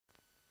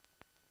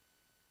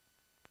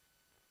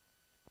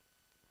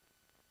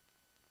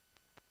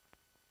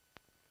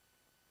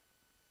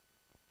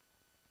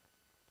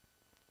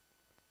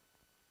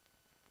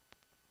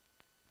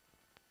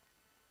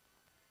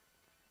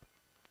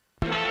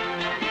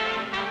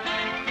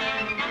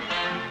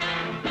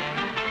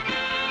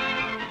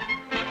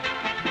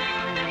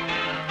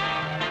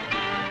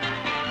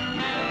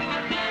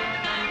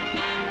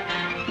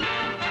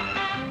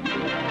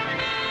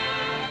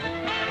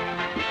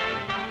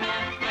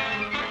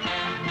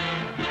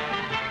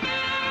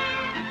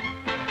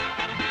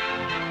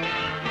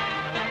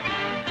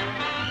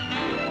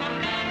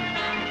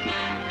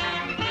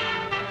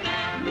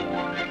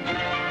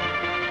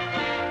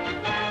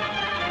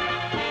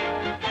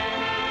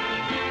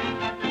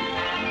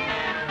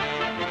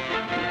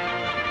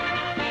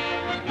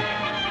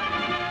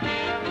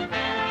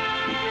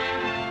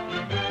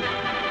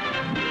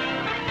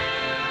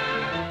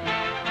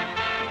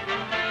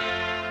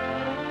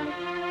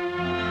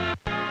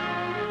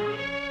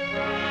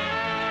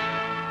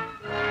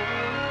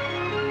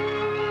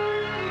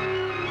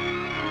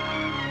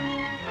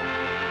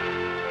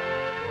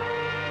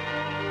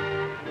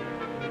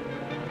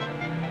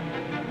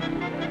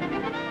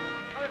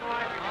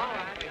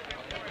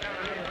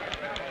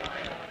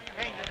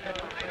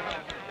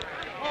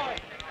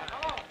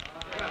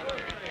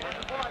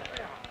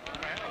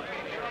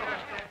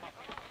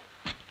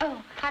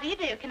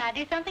do? Can I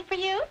do something for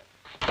you?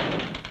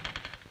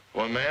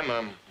 Well, ma'am,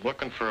 I'm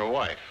looking for a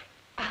wife.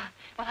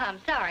 Well, I'm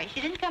sorry.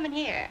 She didn't come in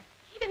here.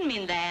 He didn't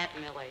mean that,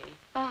 Millie.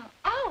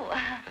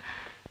 Oh.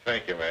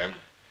 Thank you, ma'am.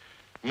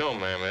 No,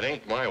 ma'am, it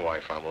ain't my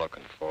wife I'm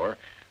looking for.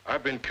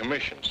 I've been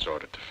commissioned,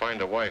 sort of, to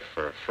find a wife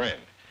for a friend.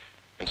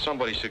 And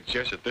somebody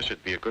suggested this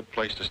would be a good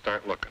place to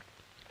start looking.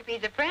 If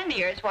he's a friend of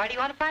yours, why do you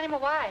want to find him a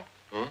wife?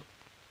 Huh?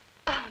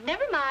 Oh,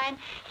 never mind.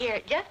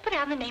 Here, just put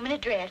down the name and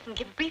address and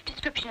give a brief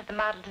description of the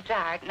model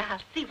desired, and I'll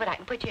see what I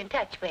can put you in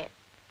touch with.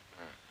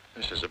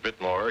 This is a bit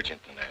more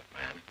urgent than that,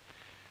 ma'am.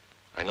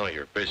 I know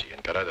you're busy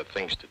and got other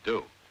things to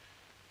do.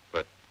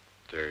 But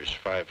there's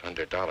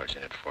 $500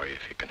 in it for you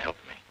if you can help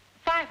me.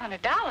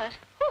 $500?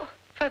 Whew,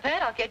 for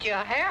that, I'll get you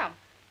a harem.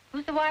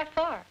 Who's the wife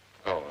for?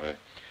 Oh,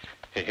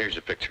 here's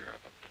a picture of him.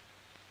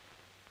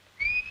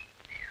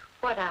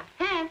 What a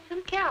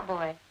handsome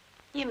cowboy.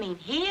 You mean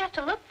he has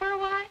to look for a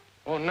wife?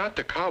 Oh, not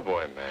the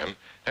cowboy, ma'am.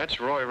 That's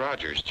Roy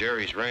Rogers,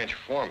 Jerry's ranch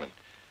foreman.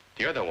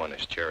 The other one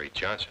is Jerry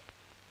Johnson.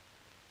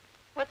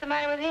 What's the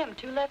matter with him?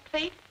 2 left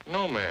feet?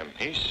 No, ma'am.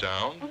 He's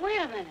sound. Well, wait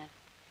a minute.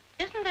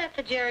 Isn't that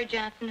the Jerry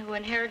Johnson who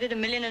inherited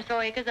 1 million or so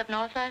acres up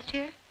north last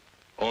year?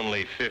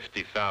 Only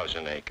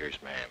 50,000 acres,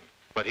 ma'am.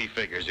 But he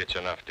figures it's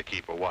enough to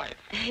keep a wife.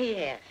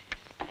 Yes,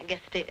 I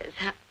guess it is.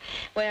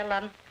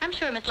 Well, I'm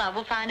sure Miss Love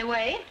will find a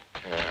way.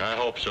 I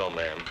hope so,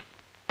 ma'am.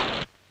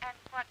 And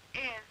what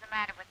is the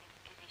matter with him?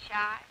 Is he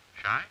shy?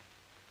 Shy?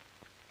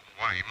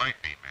 Why, he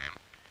might be, ma'am.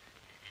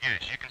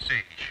 Yes, you can say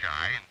he's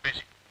shy and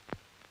busy.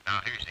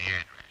 Now, here's the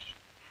address.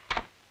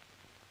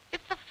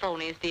 It's the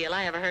phoniest deal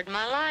I ever heard in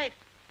my life.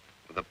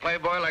 With a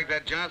playboy like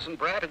that Johnson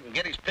brat who can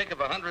get his pick of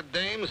 100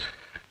 dames,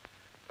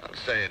 I'll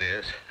say it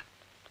is.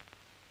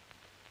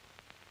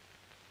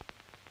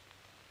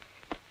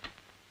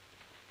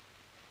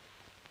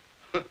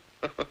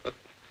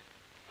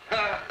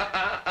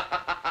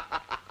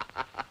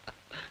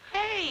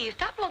 Hey,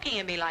 stop looking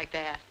at me like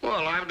that.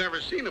 Well, I've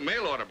never seen a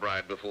mail-order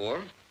bride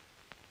before.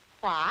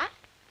 What?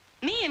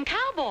 Me and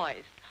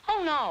cowboys?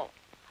 Oh, no.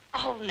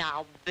 Oh,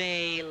 now,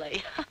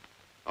 Bailey.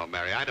 Oh,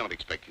 Mary, I don't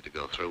expect you to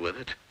go through with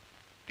it.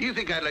 Do you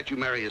think I'd let you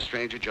marry a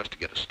stranger just to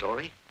get a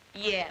story?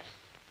 Yes.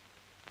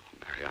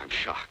 Oh, Mary, I'm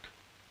shocked.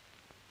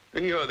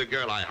 And you're the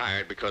girl I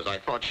hired because I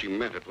thought she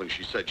meant it when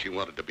she said she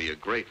wanted to be a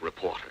great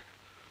reporter.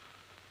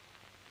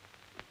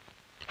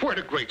 Where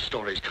do great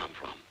stories come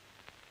from?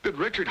 Did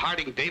Richard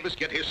Harding Davis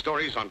get his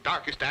stories on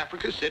darkest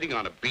Africa sitting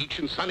on a beach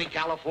in sunny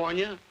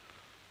California?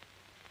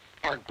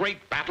 Are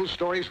great battle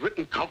stories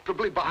written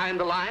comfortably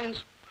behind the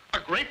lines? A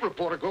great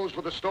reporter goes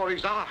where the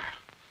stories are.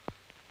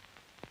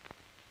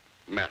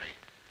 Mary,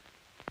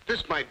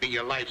 this might be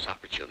your life's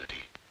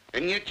opportunity,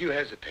 and yet you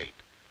hesitate.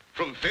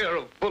 From fear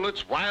of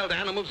bullets, wild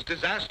animals,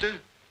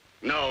 disaster?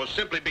 No,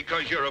 simply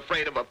because you're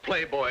afraid of a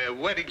playboy, a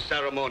wedding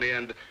ceremony,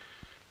 and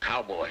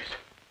cowboys.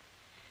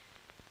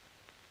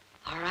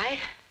 All right.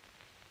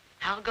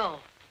 I'll go.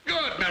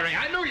 Good, Mary.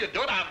 I knew you'd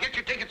do it. I'll get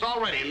your tickets all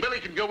ready, and Billy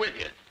can go with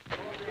you.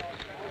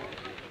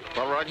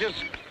 Well, Rogers,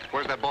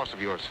 where's that boss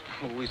of yours?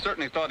 Well, we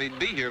certainly thought he'd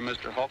be here,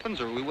 Mr.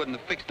 Hawkins, or we wouldn't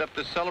have fixed up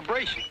this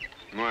celebration.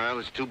 Well,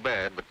 it's too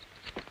bad, but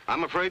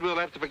I'm afraid we'll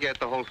have to forget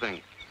the whole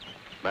thing.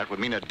 That would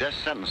mean a death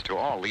sentence to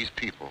all these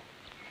people.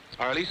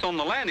 Our lease on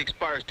the land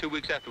expires 2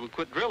 weeks after we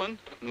quit drilling,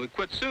 and we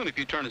quit soon if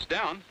you turn us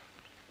down.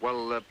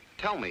 Well,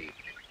 tell me,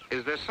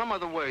 is there some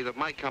other way that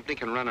my company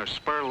can run a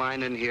spur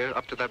line in here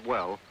up to that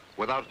well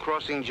without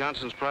crossing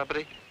Johnson's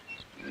property?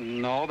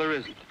 No, there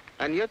isn't.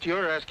 And yet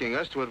you're asking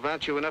us to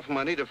advance you enough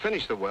money to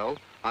finish the well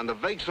on the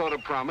vague sort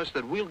of promise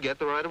that we'll get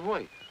the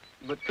right-of-way.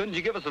 But couldn't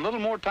you give us a little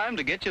more time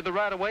to get you the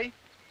right-of-way?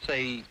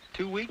 Say,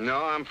 2 weeks?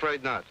 No, I'm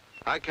afraid not.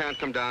 I can't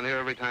come down here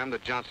every time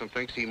that Johnson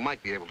thinks he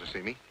might be able to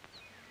see me.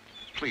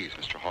 Please,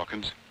 Mr.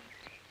 Hawkins.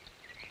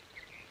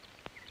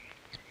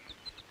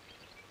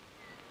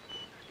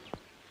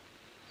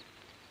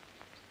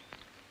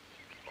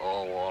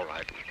 Oh, all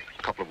right.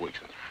 A couple of weeks.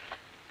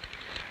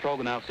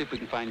 Brogan, I'll see if we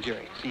can find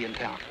Jerry. See you in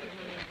town.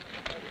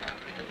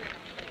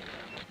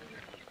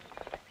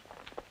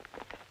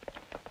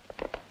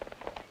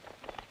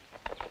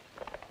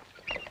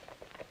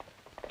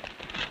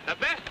 The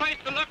best place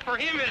to look for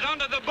him is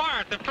under the bar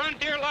at the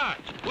Frontier Lodge.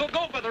 We'll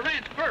go for the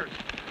ranch first.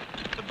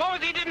 Suppose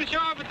he didn't show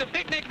up at the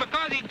picnic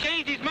because he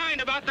changed his mind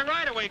about the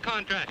right-of-way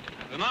contract.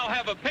 Then I'll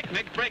have a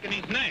picnic breaking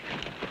his neck.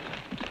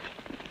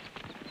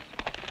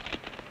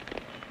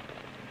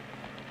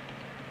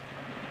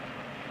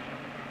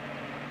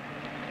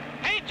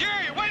 Hey,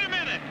 Jerry, wait a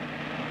minute.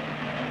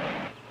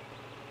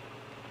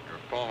 Your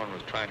foreman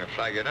was trying to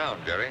flag you down,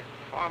 Jerry.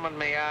 Foreman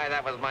me eye,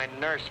 that was my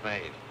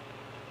nursemaid.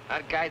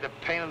 That guy's a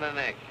pain in the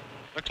neck.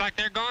 Looks like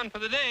they're gone for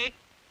the day.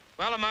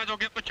 Well, I might as well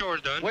get my chores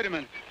done. Wait a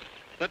minute.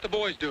 Let the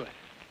boys do it.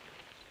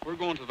 We're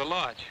going to the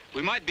lodge.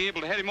 We might be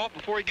able to head him off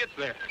before he gets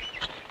there.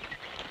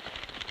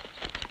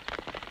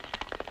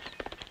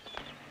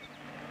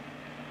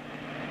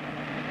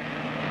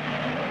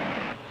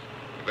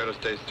 You better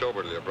stay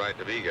sober till your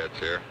bride-to-be gets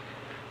here.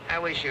 I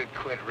wish you'd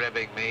quit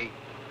ribbing me.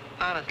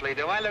 Honestly,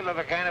 do I look like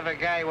the kind of a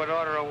guy who would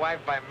order a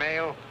wife by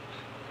mail?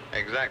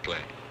 Exactly.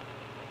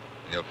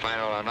 You'll find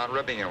out I'm not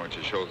ripping her when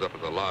she shows up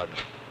at the lodge.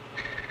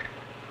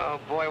 Oh,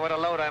 boy, what a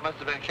load I must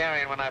have been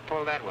carrying when I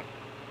pulled that one.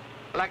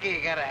 Lucky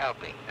you gotta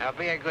help me. Now,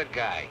 be a good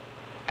guy.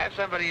 Have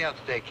somebody else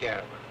take care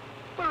of her.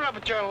 Put her up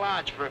at your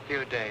lodge for a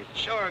few days.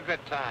 Show her a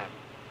good time.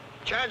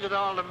 Charge it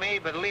all to me,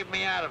 but leave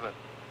me out of it.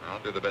 I'll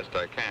do the best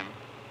I can.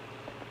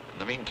 In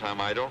the meantime,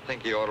 I don't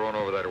think you ought to run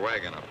over that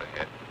wagon up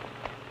ahead.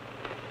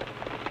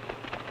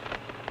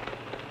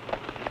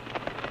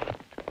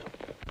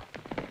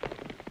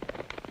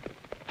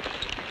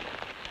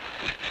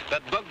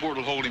 That buckboard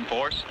will hold him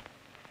for us.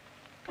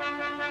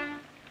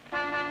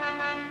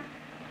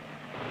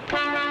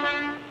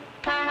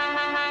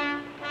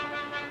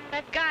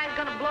 That guy's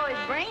gonna blow his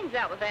brains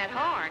out with that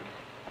horn.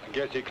 I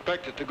guess he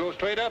expects it to go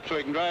straight up so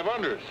he can drive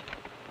under us.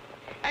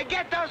 Hey,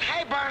 get those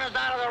hay burners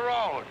out of the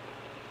road.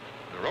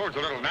 The road's a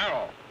little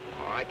narrow.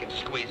 Oh, I can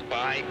squeeze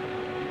by.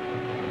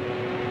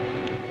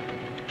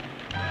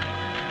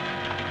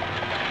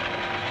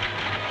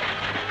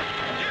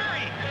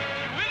 Jerry!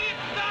 Will you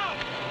stop?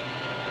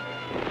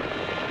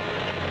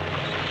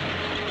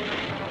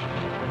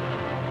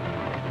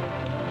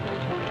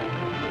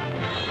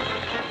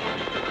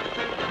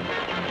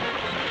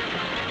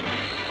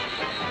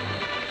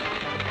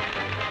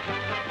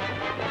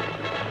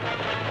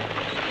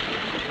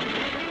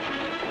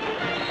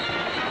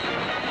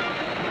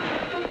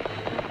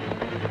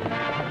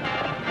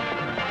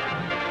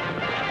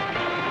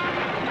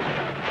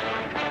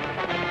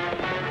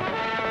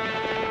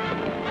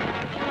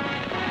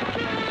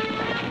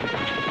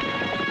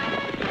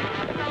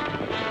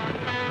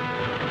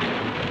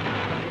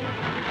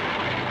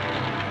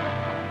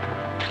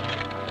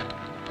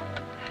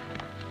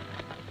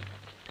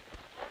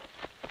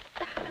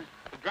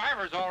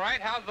 Driver's all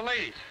right. How's the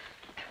ladies?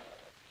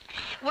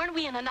 Weren't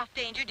we in enough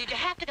danger? Did you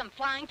have to come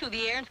flying through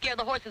the air and scare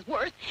the horses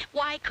worse?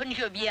 Why couldn't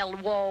you have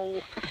yelled,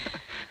 whoa?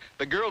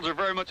 The girls are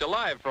very much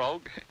alive,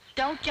 Frog.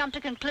 Don't jump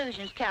to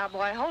conclusions,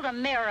 cowboy. Hold a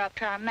mirror up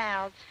to our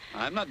mouths.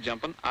 I'm not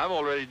jumping. I've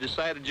already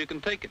decided you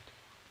can take it.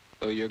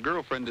 Though your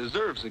girlfriend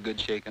deserves a good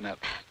shaking up.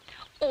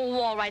 Oh,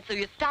 all right, so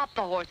you stopped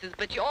the horses,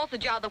 but you also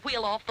jarred the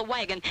wheel off the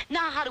wagon.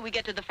 Now how do we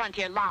get to the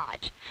Frontier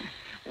Lodge?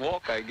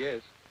 Walk, I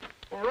guess.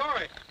 Well,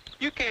 Roy,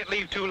 you can't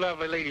leave two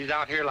lovely ladies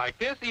out here like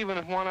this, even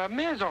if one of them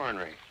is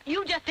ornery.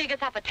 You just take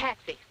us up a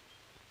taxi.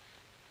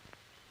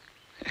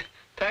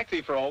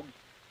 Taxi, Frog.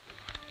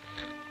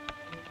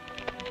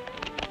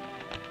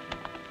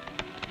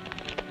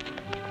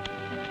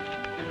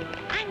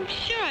 I'm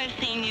sure I've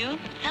seen you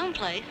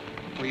someplace.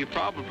 Well, you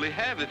probably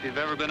have if you've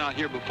ever been out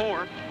here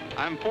before.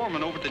 I'm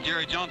foreman over at the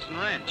Jerry Johnson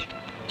Ranch.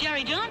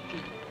 Jerry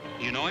Johnson?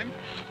 You know him?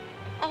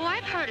 Oh,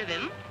 I've heard of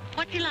him.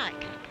 What's he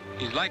like?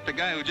 He's like the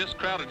guy who just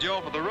crowded you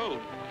off of the road.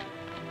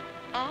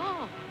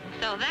 Oh,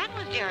 so that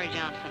was Jerry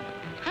Johnson.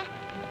 Huh.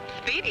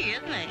 Speedy,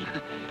 isn't he?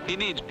 He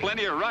needs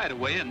plenty of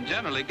right-of-way and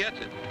generally gets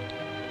it.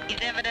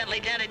 He's evidently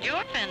dented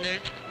your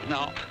fenders.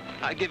 No,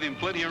 I give him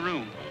plenty of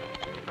room.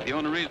 The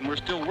only reason we're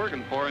still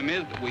working for him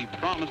is that we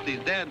promised his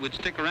dad would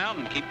stick around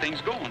and keep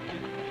things going.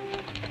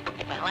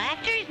 Well,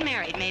 after he's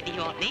married, maybe he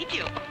won't need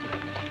you.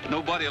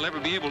 Nobody will ever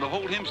be able to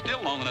hold him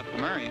still long enough to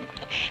marry him.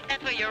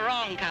 That's where you're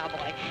wrong,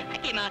 cowboy. I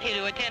came out here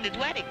to attend his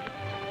wedding.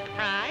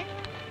 Right?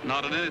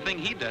 Not in anything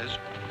he does.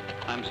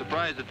 I'm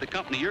surprised at the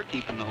company you're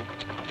keeping, though.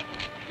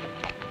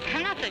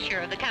 I'm not so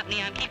sure of the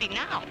company I'm keeping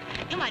now.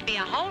 You might be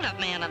a hold-up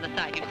man on the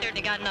side. You've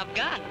certainly got enough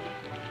guns.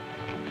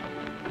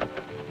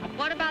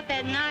 What about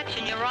that notch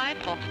in your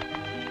rifle?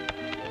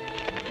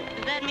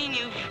 Does that mean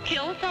you've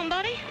killed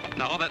somebody?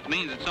 No, that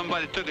means that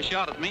somebody took a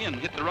shot at me and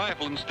hit the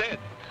rifle instead.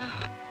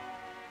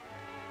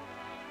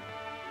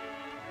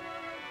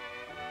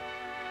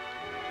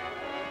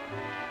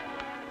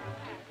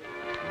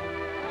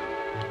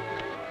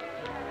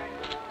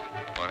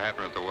 What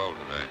happened at the well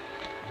today?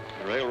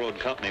 The railroad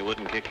company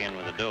wouldn't kick in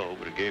with the dough,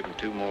 but it gave them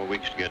 2 more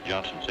weeks to get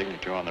Johnson's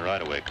signature on the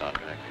right-of-way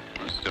contract.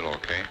 It's still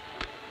okay.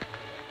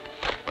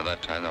 By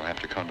that time, they'll have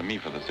to come to me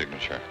for the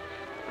signature.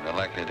 And they're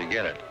likely to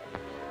get it,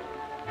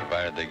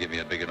 provided they give me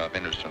a big enough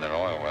interest in their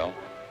oil well.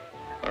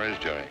 Where is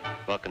Jerry?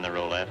 Bucking the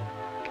roulette.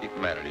 Keep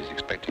him at it. He's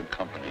expecting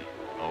company.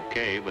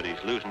 Okay, but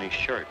he's losing his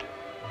shirt.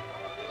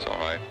 It's all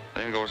right.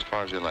 Let him go as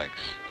far as he likes.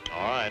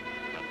 All right.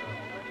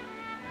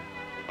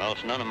 Well,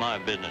 it's none of my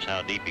business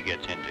how deep he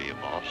gets into you,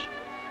 boss.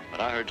 But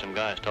I heard some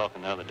guys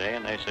talking the other day,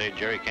 and they say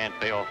Jerry can't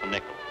pay off a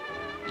nickel.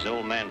 His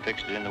old man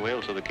fixed it in the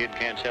will so the kid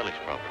can't sell his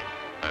property.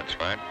 That's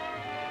right.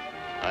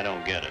 I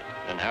don't get it.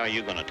 Then how are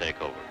you going to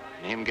take over?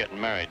 And him getting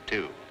married,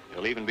 too.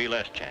 There'll even be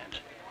less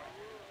chance.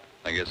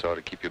 I guess I ought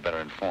to keep you better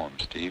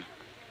informed, Steve.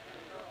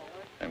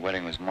 That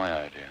wedding was my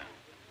idea.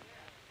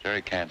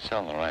 Jerry can't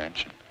sell the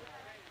ranch, and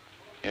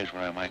here's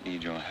where I might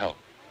need your help.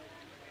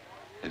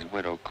 His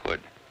widow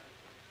could,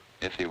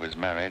 if he was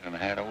married and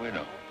had a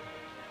widow.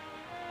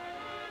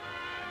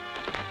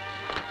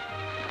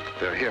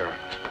 They're here.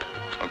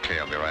 Okay,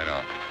 I'll be right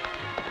out.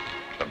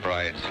 The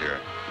bride's here.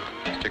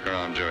 Stick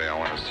around, Jerry. I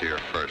want to see her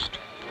first.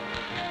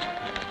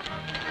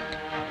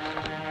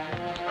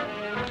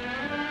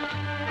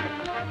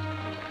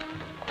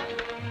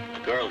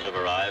 Girls have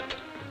arrived.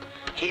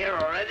 Here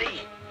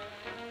already?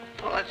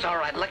 Well, that's all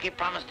right. Lucky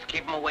promised to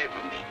keep him away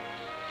from me.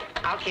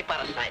 I'll keep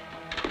out of sight.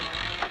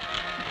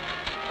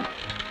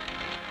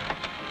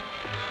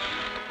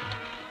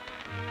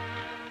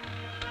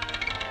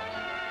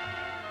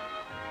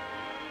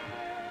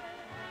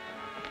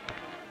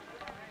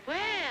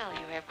 Well,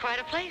 you have quite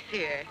a place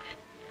here.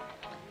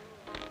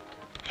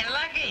 Hey,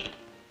 Lucky!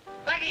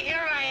 Lucky,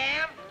 here I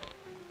am!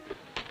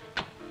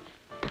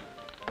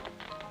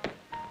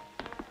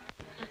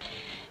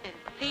 It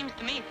seems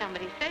to me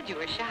somebody said you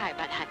were shy,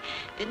 but I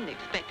didn't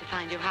expect to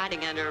find you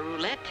hiding under a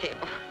roulette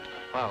table.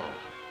 Well,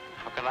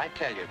 how could I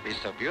tell you? It'd be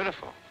so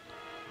beautiful.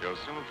 You'll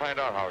soon find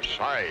out how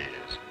shy he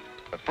is.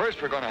 But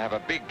first, we're going to have a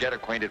big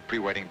get-acquainted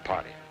pre-wedding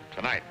party.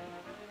 Tonight.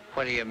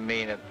 What do you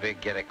mean, a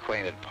big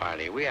get-acquainted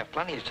party? We have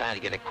plenty of time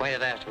to get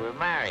acquainted after we're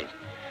married.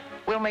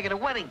 We'll make it a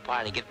wedding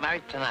party. Get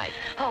married tonight.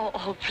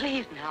 Oh,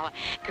 please now.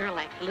 A girl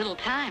likes a little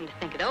time to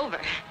think it over.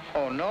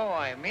 Oh, no,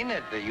 I mean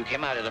it. You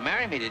came out here to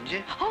marry me, didn't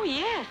you? Oh,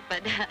 yes,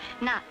 but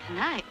not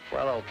tonight.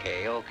 Well,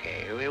 okay.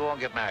 We won't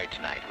get married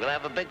tonight. We'll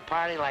have a big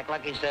party like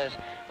Lucky says.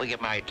 We'll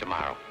get married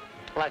tomorrow.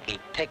 Lucky,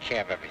 take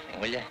care of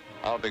everything, will you?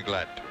 I'll be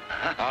glad to.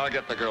 I'll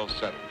get the girls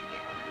settled.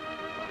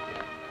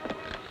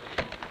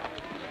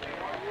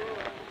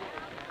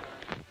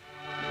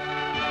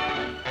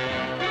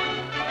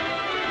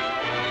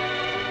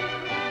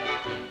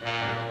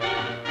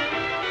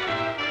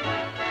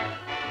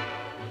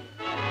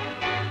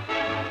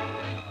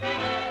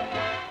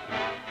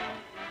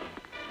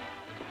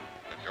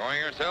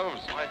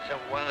 Yourselves? Oh, it's a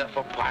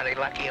wonderful party,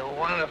 Lucky, a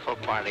wonderful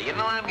party. You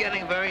know, I'm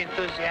getting very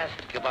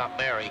enthusiastic about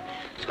Mary.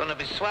 It's going to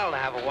be swell to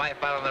have a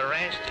wife out on the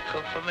ranch to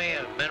cook for me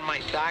and mend my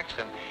socks.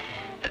 And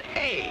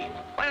hey,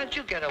 why don't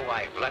you get a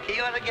wife, Lucky?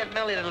 You ought to get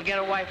Millie that'll get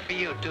a wife for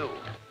you, too.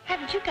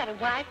 Haven't you got a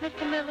wife,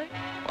 Mr. Miller?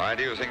 Why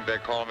do you think they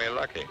call me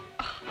Lucky?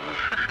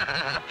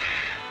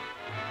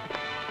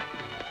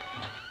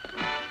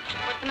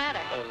 What's the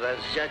matter? Oh,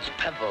 that's Judge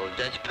Pebble,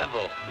 Judge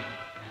Pebble.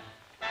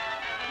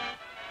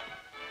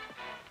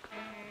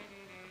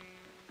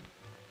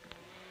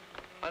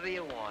 What do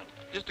you want?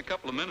 Just a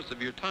couple of minutes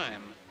of your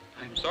time.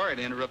 I'm sorry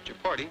to interrupt your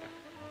party,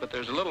 but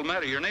there's a little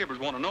matter your neighbors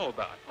want to know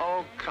about.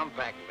 Oh, come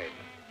back later.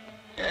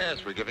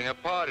 Yes, we're giving a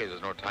party.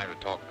 There's no time to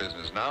talk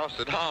business now.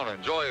 Sit down and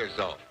enjoy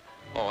yourself.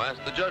 Oh,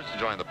 ask the judge to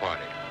join the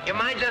party. You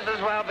might just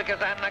as well,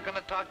 because I'm not going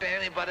to talk to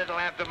anybody till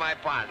after my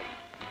party.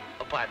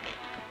 Oh, pardon me,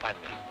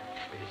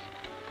 please.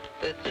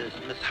 This is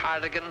Miss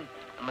Hardigan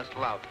and Miss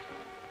Love,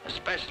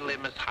 especially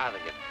Miss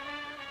Hardigan.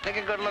 Take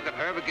a good look at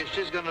her, because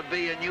she's going to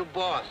be your new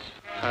boss.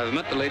 I've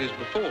met the ladies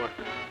before.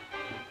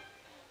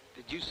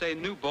 Did you say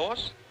new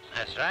boss?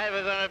 That's right,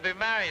 we're going to be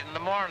married in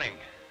the morning.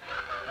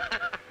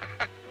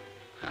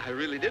 I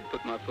really did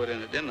put my foot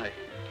in it, didn't I?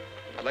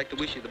 I'd like to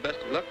wish you the best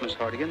of luck, Miss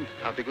Hardigan.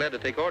 I'll be glad to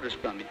take orders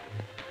from you.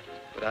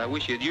 But I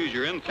wish you'd use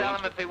your influence. Tell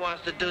him if he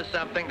wants to do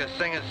something to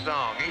sing a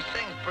song. He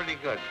sings pretty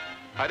good.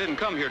 I didn't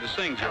come here to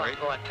sing, Jerry.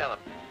 Go on, tell him.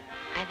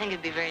 I think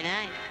it'd be very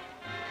nice.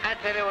 I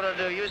tell you what I'll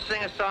do. You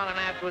sing a song, and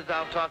afterwards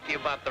I'll talk to you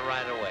about the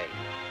right-of-way.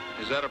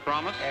 Is that a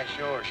promise? Yeah,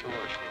 sure.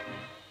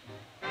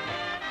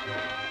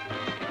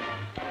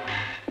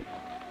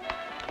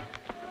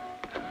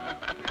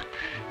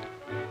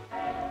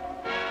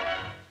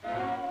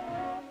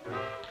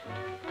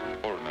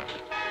 Hold a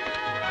minute.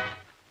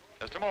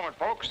 Just a moment,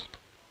 folks.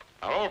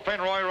 Our old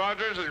friend Roy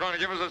Rogers is going to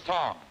give us a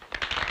song.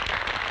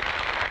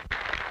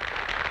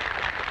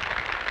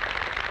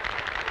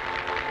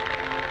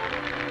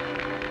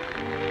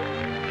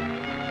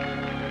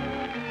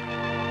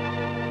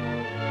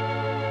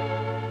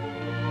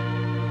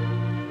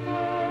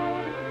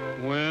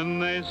 When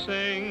they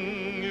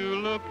sing, you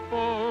look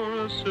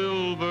for a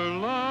silver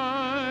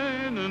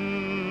lining.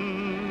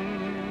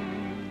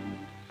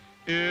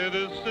 It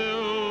is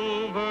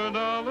silver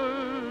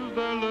dollars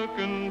they're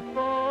looking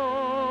for.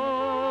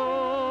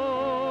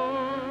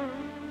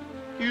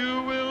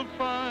 You will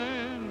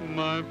find,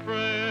 my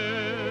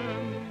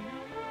friend,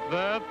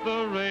 that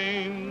the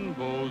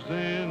rainbow's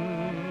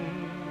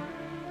end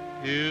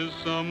is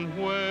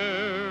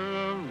somewhere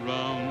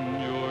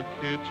around your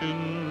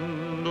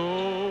kitchen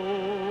door.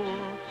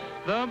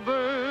 The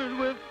bird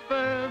with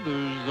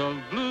feathers of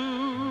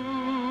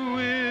blue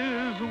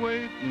is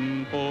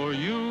waiting for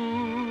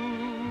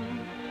you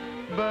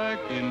back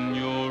in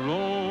your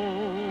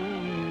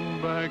own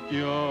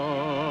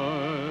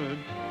backyard.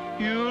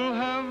 You'll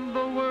have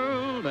the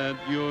world at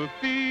your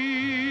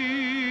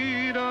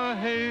feet, a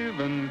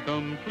haven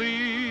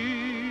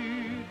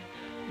complete,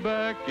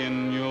 back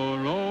in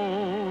your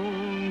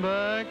own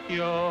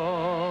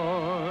backyard.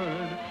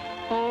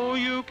 Oh,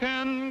 you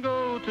can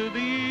go to the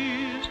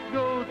east,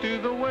 go to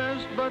the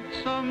west, but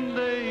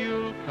someday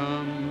you'll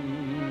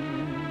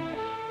come,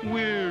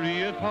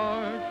 weary at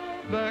heart,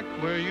 back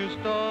where you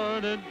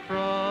started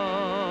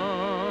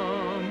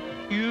from.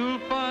 You'll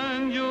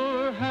find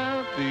your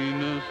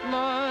happiness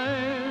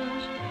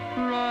lies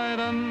right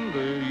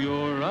under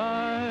your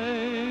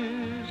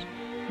eyes,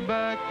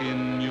 back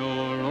in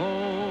your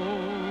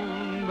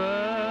own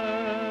backyard.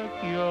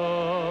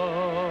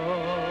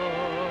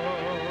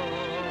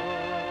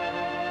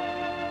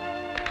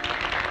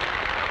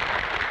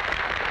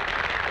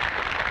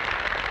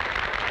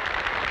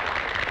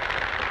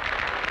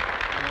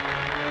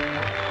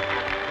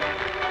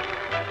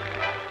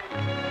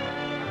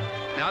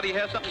 you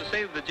have something to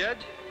say to the judge?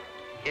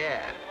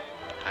 Yeah.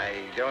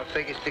 I don't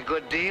think it's a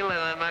good deal, and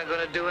I'm not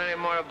going to do any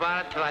more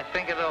about it till I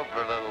think it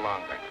over a little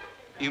longer.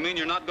 You mean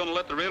you're not going to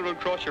let the railroad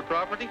cross your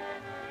property?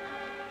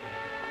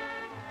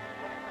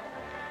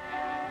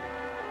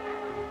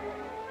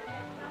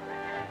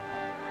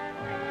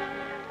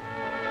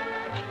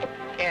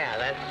 Yeah,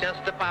 that's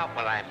just about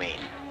what I mean.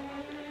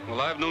 Well,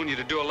 I've known you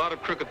to do a lot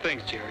of crooked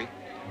things, Jerry.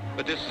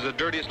 But this is the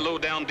dirtiest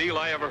low-down deal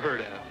I ever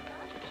heard of.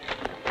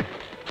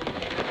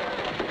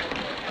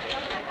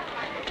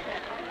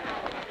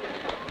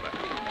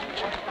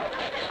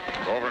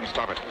 Go over and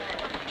stop it.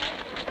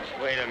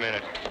 Wait a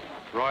minute.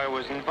 Roy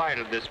was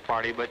invited to this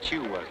party, but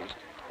you wasn't.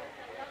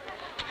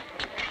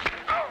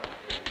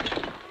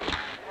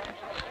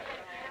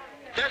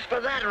 Just for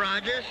that,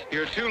 Rogers.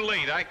 You're too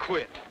late. I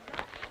quit.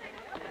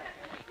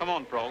 Come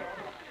on, Frog.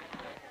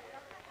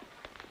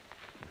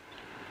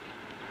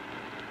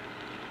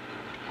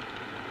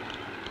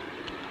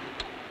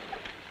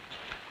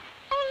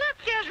 Oh, look,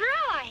 there's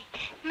Roy.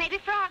 Maybe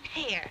Frog's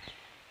here.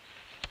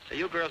 Hey,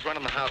 you girls run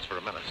in the house for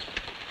a minute.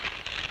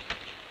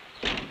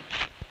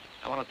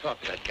 I want to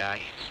talk to that guy.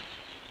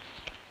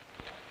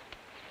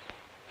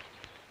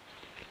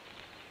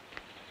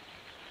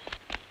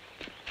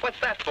 What's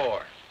that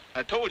for?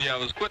 I told you I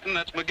was quitting.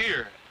 That's my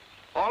gear.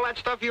 All that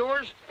stuff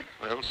yours?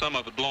 Well, some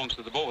of it belongs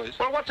to the boys.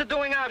 Well, what's it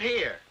doing out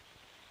here?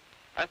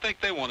 I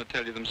think they want to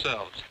tell you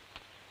themselves.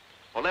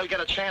 Well, they'll get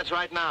a chance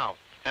right now.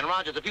 And,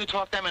 Rogers, if you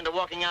talk them into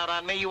walking out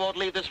on me, you won't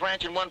leave this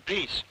ranch in one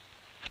piece.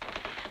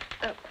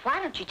 Why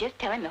don't you just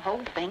tell him the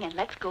whole thing and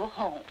let's go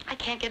home? I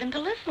can't get him to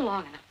listen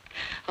long enough.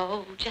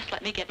 Oh, just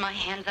let me get my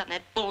hands on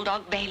that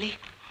bulldog Bailey.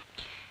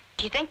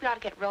 Do you think we ought to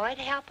get Roy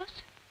to help us?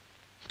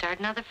 Start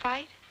another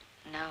fight?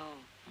 No.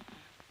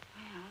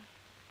 Well,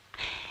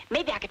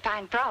 maybe I could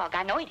find Frog.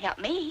 I know he'd help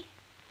me.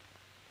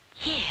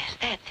 Yes,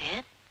 that's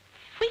it.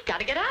 We've got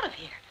to get out of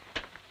here.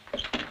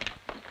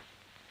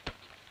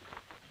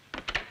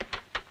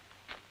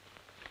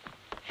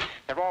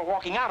 They're all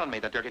walking out on me,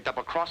 the dirty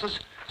double-crossers.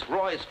 It's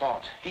Roy's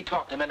fault. He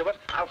talked him into it.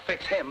 I'll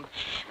fix him.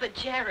 But,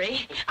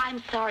 Jerry,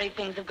 I'm sorry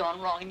things have gone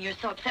wrong and you're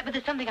so upset, but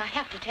there's something I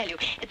have to tell you.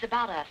 It's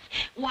about us.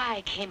 Why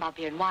I came up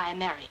here and why I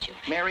married you.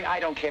 Mary, I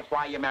don't care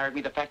why you married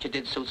me. The fact you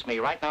did suits me.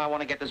 Right now, I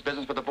want to get this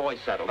business with the boys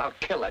settled. I'll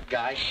kill that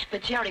guy.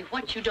 But, Jerry,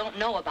 what you don't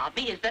know about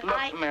me is that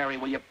Look, Mary,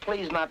 will you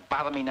please not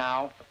bother me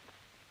now?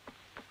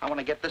 I want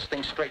to get this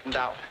thing straightened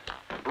out.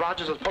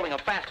 Rogers is pulling a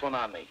fast one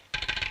on me.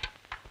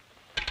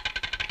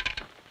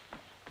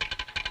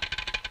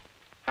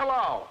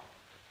 Hello.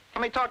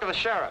 Let me talk to the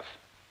sheriff.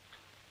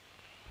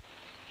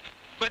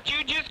 But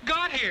you just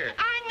got here.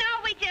 I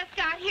know we just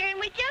got here and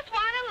we just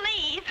want to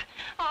leave.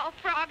 Oh,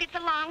 Frog, it's a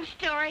long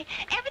story.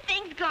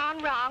 Everything's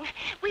gone wrong.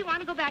 We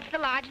want to go back to the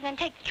lodge and then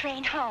take the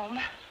train home.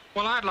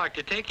 Well, I'd like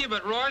to take you,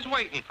 but Roy's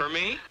waiting for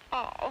me.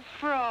 Oh,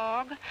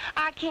 Frog,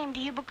 I came to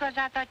you because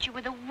I thought you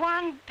were the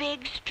one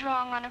big,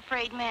 strong,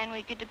 unafraid man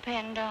we could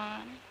depend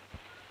on.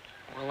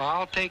 Well,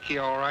 I'll take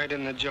you all right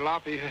in the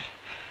jalopy.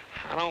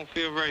 I don't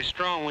feel very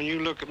strong when you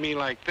look at me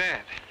like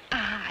that.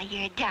 Ah,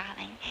 you're a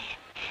darling.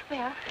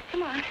 Well,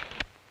 come on.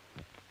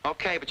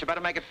 Okay, but you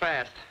better make it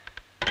fast.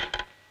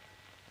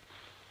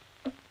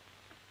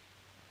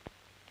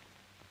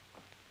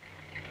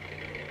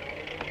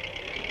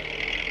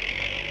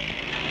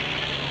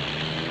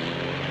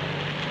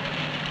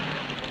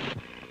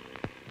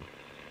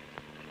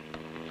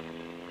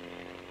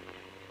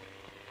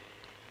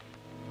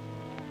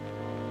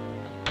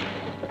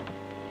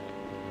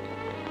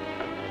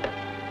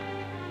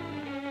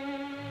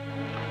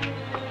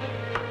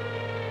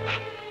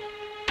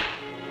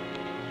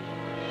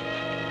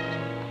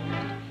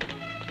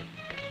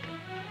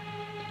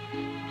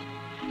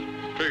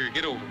 Trigger,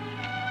 get over.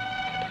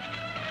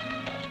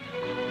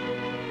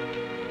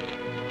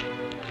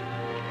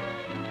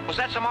 Was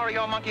that some more of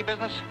your monkey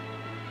business?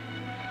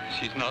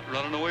 She's not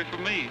running away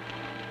from me.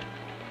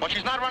 Well,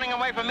 she's not running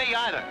away from me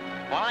either.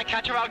 When I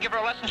catch her, I'll give her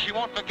a lesson she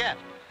won't forget.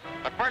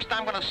 But first,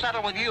 I'm going to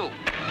settle with you.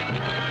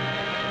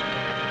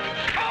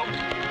 Out!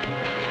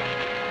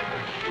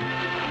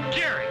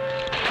 Jerry!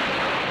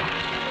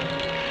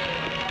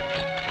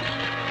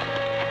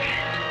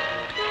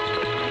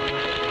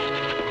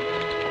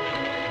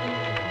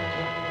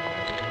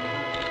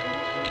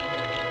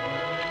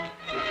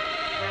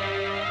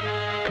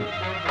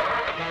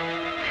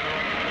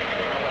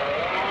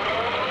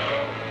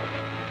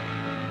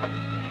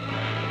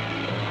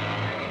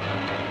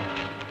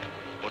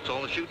 What's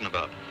all the shooting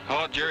about?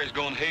 Oh, Jerry's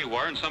going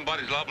haywire and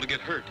somebody's liable to get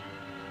hurt.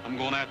 I'm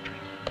going after him.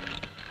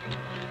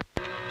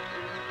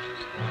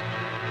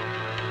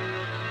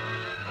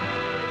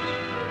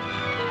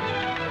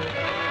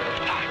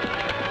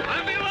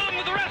 I'll be along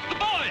with the rest of the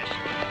boys.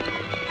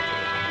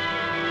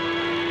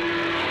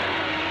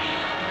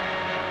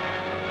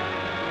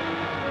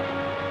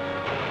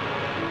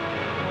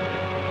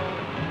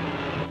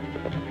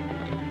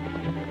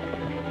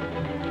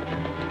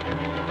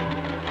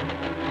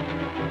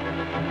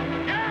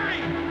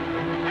 Jerry!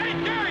 Hey,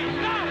 Jerry,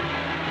 stop!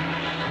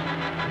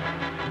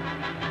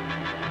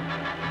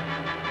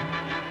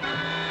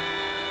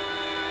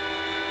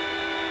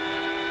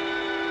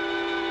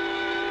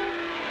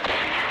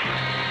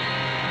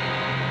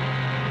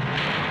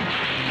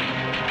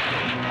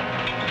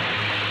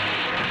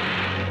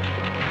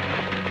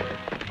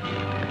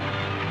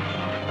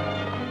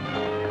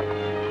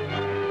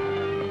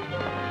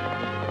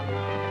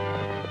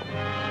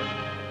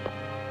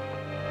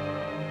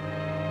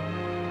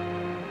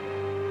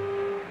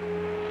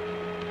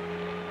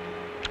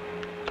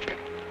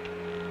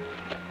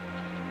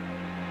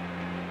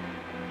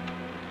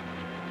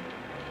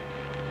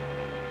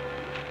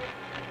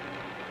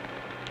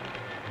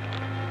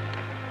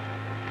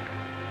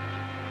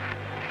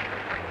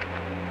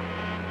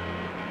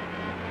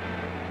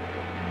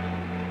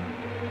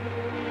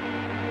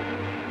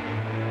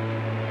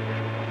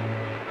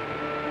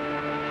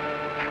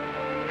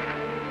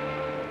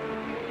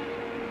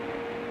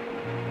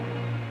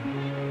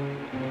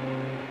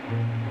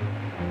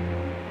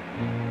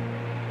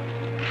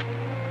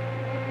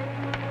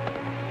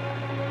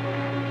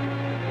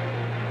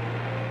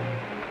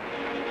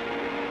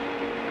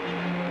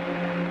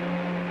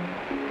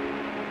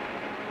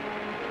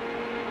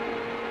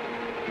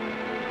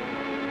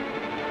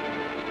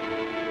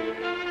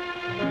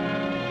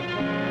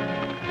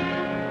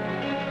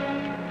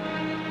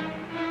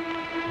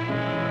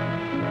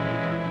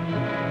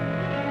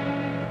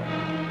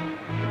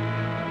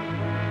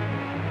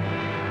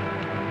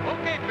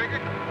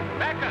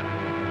 at it.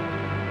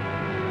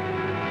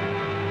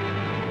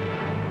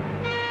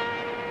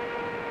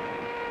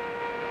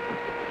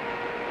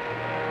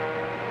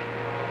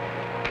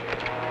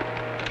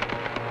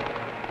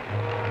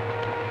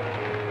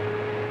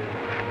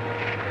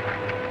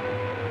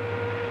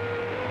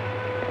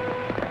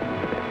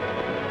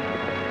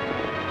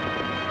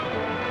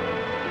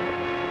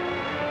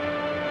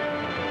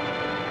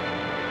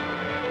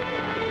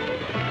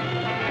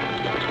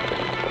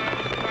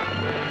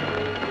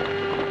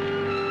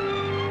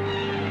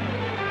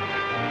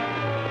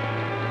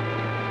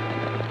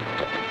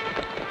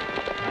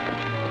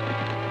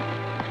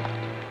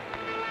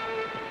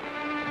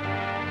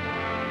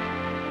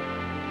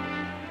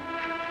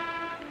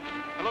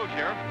 Hello,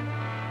 Sheriff.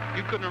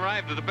 You couldn't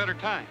arrive at a better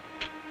time.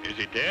 Is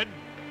he dead?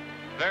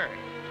 Very.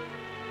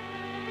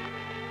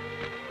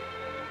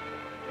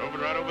 Drove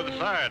it right over the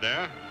side,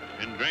 huh?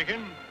 Been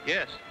drinking?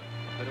 Yes,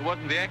 but it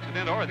wasn't the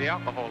accident or the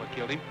alcohol that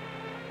killed him.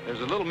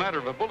 There's a little matter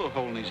of a bullet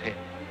hole in his head.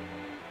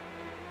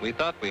 We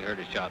thought we heard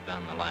a shot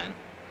down the line.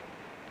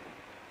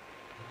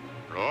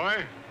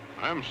 Roy,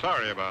 I'm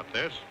sorry about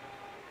this.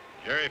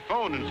 Jerry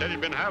phoned and said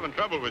he'd been having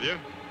trouble with you.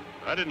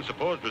 I didn't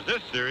suppose it was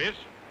this serious.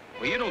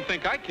 Well, you don't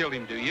think I killed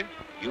him, do you?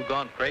 You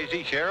gone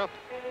crazy, Sheriff?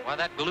 Why,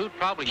 that galoot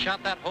probably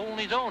shot that hole in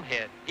his own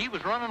head. He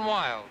was running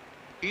wild.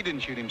 He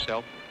didn't shoot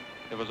himself.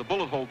 There was a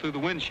bullet hole through the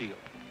windshield.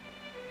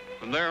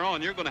 From there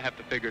on, you're going to have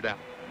to figure it out.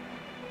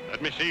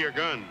 Let me see your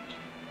guns.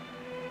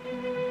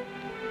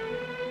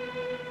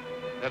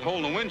 That hole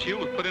in the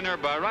windshield was put in there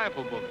by a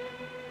rifle bullet.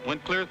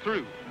 Went clear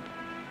through.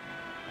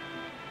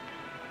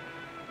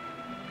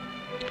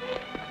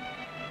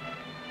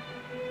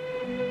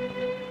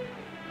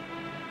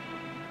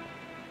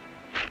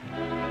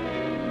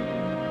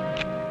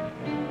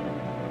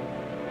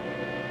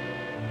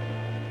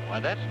 Why,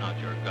 that's not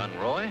your gun,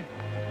 Roy.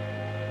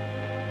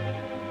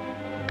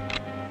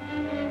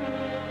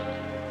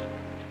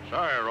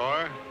 Sorry,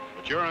 Roy,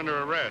 but you're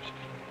under arrest.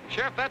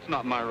 Sheriff, that's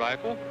not my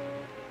rifle.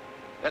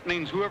 That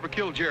means whoever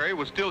killed Jerry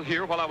was still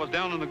here while I was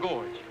down in the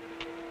gorge.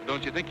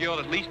 Don't you think you ought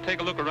to at least take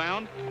a look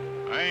around?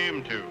 I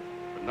aim to,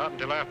 but not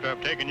until after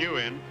I've taken you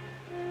in.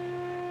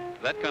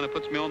 That kind of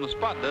puts me on the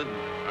spot, doesn't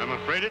it? I'm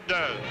afraid it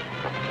does.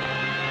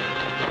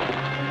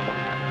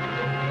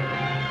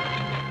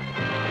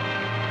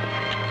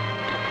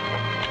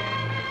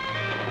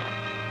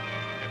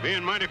 You're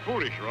being mighty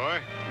foolish, Roy.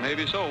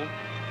 Maybe so.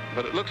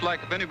 But it looks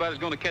like if anybody's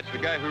going to catch the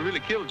guy who really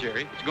killed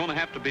Jerry, it's going to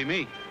have to be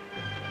me.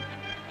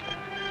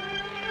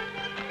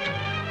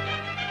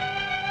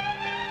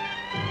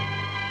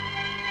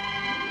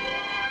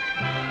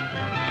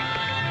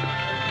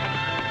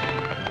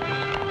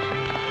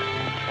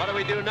 What do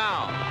we do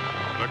now?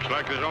 Looks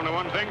like there's only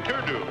one thing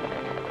to do.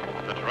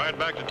 Let's ride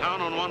back to town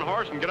on one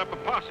horse and get up a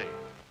posse.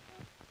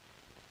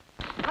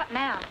 What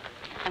now?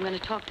 I'm going to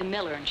talk to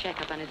Miller and check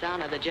up on His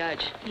Honor, the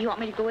judge. You want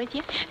me to go with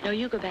you? No,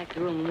 you go back to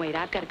the room and wait.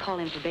 I've got to call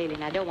in for Bailey,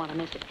 and I don't want to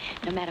miss it.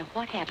 No matter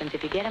what happens,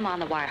 if you get him on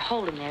the wire,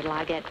 hold him there till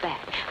I get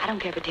back. I don't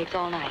care if it takes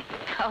all night.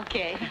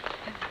 Okay.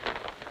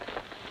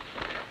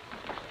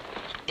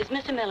 Is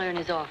Mr. Miller in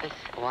his office?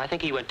 Oh, I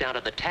think he went down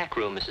to the tack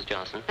room, Mrs.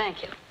 Johnson.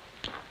 Thank you.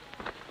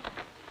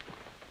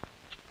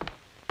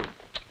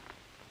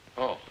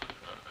 Oh,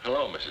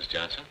 hello, Mrs.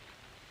 Johnson.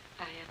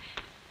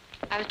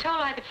 I was told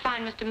I could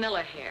find Mr.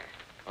 Miller here.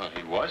 Well,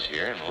 he was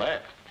here and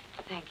left.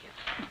 Thank you.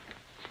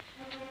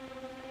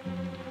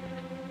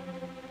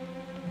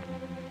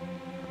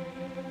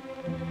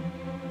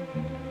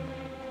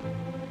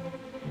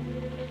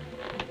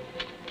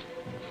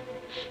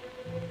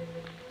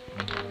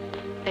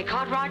 They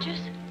caught Rogers?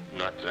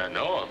 Not that I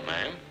know of,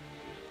 ma'am.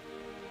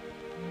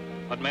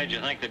 What made you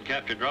think they'd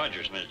captured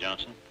Rogers, Miss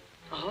Johnson?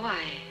 Oh,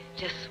 I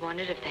just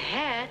wondered if they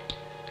had.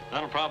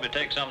 That'll probably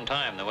take some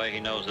time, the way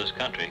he knows this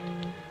country.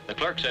 The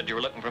clerk said you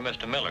were looking for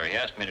Mr. Miller. He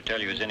asked me to tell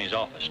you he's in his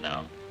office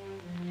now.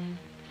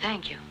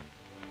 Thank you.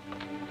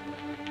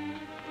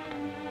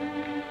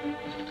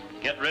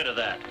 Get rid of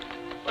that.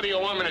 What do you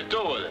want me to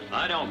do with it?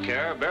 I don't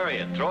care. Bury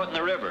it. Throw it in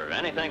the river.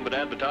 Anything but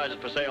advertise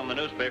it for sale in the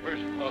newspapers.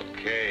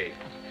 Okay.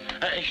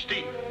 Hey,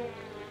 Steve.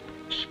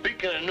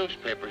 Speaking of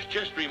newspapers,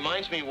 just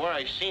reminds me where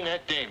I've seen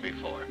that dame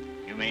before.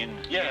 You mean?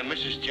 Yeah,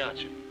 Mrs.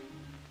 Johnson.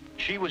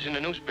 She was in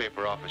the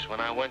newspaper office when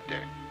I went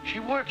there. She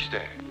works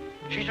there.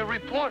 She's a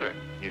reporter.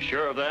 You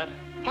sure of that?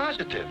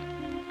 Positive.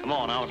 Come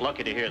on, I was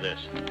lucky to hear this.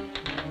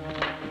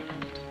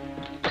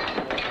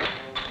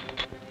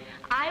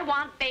 I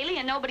want Bailey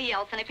and nobody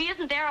else, and if he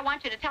isn't there, I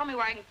want you to tell me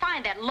where I can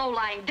find that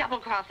low-lying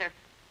double-crosser.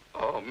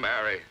 Oh,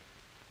 Mary,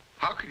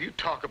 how could you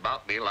talk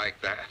about me like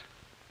that?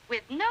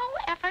 With no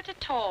effort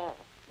at all.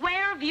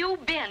 Where have you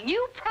been?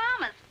 You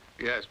promised.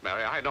 Yes,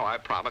 Mary, I know I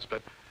promised,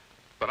 but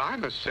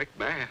I'm a sick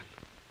man.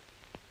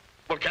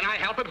 Well, can I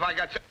help it if I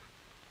got sick?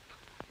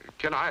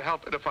 Can I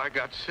help it if I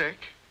got sick?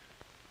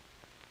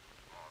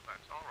 Oh,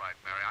 that's all right,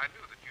 Mary. I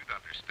knew that you'd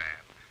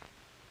understand.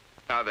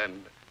 Now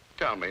then,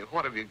 tell me,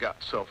 what have you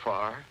got so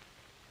far?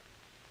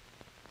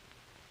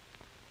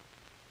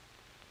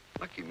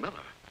 Lucky Miller.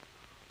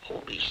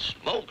 Holy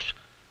smokes.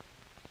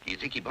 Do you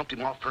think he bumped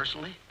him off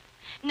personally?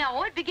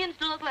 No, it begins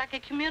to look like a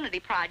community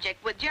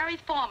project with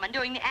Jerry's foreman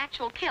doing the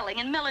actual killing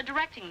and Miller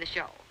directing the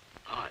show.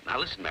 All right, now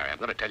listen, Mary, I'm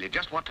going to tell you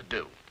just what to do.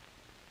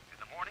 In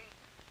the morning,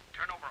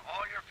 turn over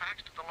all your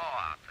facts to the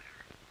law out there.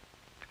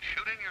 And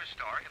shoot in your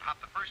story and hop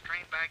the first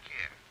train back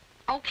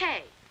here.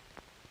 Okay.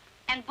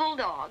 And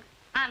Bulldog,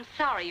 I'm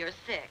sorry you're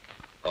sick.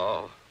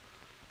 Oh,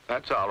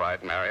 that's all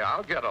right, Mary.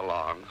 I'll get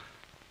along.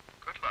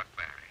 Good luck,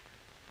 Mary.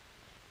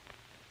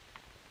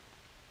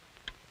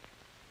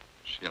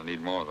 She'll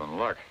need more than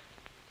luck.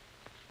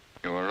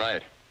 You were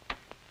right.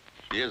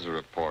 She is a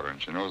reporter,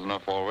 and she knows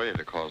enough already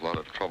to cause a lot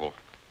of trouble.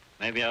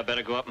 Maybe I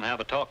better go up and have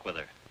a talk with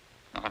her.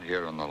 Not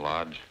here in the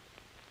lodge.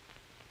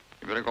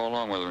 You better go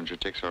along with her when she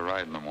takes her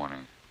ride in the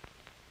morning.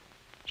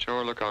 Show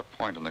her Lookout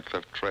Point on the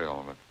cliff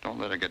trail, but don't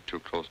let her get too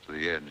close to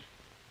the edge.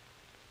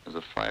 There's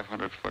a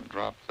 500-foot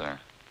drop there.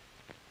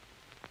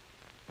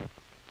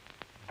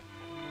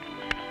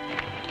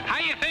 How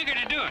you figure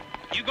to do it?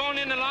 You going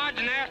in the lodge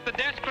and ask the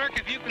desk clerk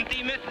if you can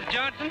see Mrs.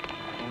 Johnson?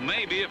 Well,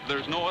 maybe if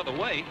there's no other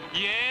way.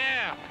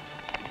 Yeah.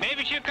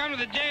 Maybe she'll come to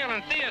the jail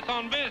and see us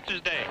on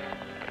Visitor's Day.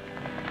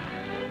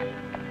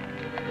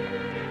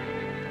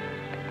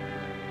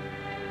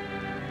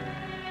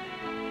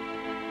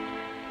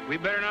 We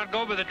better not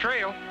go by the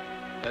trail.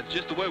 That's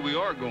just the way we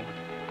are going.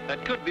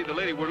 That could be the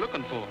lady we're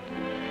looking for.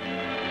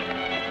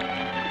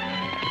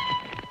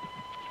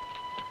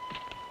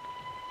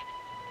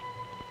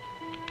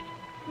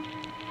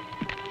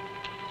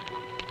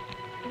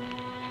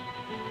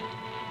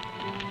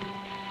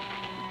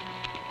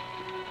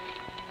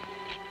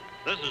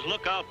 This is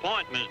Lookout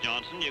Point, Miss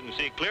Johnson. You can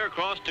see clear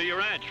across to your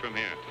ranch from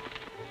here.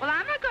 Well,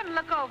 I'm not going to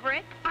look over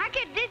it. I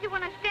get dizzy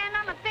when I stand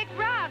on a thick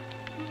rug.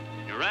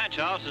 Your ranch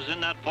house is in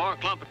that far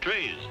clump of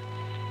trees.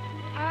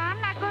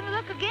 I'm not going to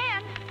look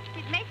again.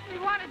 It makes me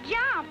want to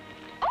jump.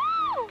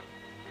 Ooh!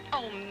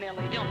 Oh,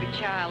 Millie, don't be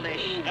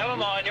childish. Never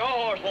mind, your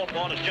horse won't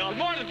want to jump.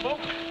 Good morning,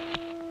 folks.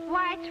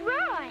 Why, it's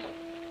Roy.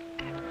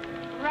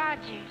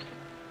 Rogers.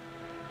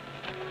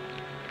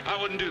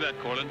 I wouldn't do that,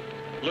 Corlin.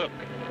 Look.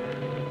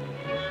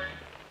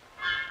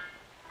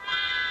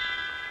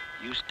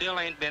 You still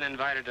ain't been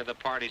invited to the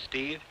party,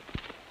 Steve.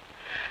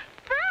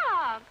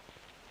 Frog!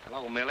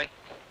 Hello, Millie.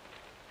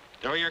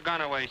 Throw your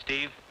gun away,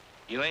 Steve.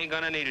 You ain't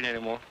gonna need it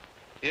anymore.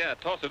 Yeah,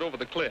 toss it over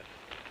the cliff.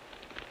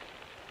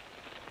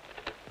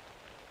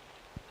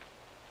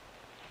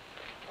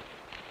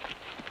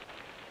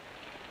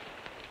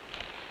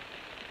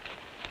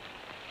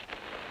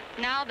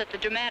 Now that the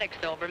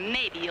dramatic's over,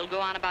 maybe you'll go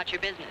on about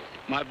your business.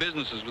 My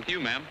business is with you,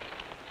 ma'am.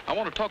 I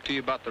want to talk to you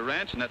about the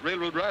ranch and that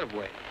railroad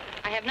right-of-way.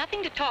 I have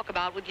nothing to talk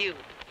about with you.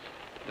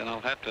 Then I'll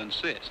have to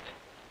insist.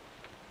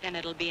 Then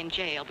it'll be in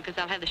jail because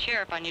I'll have the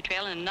sheriff on your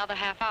trail in another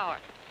half hour.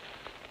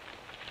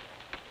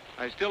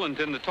 I still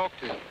intend to talk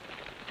to you.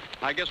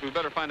 I guess we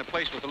better find a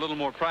place with a little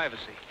more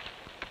privacy.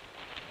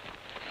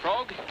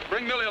 Frog,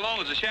 bring Millie along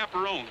as a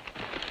chaperone.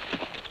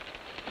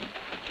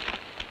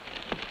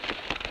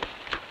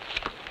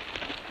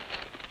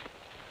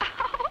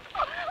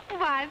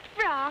 Why,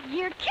 Frog,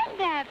 you're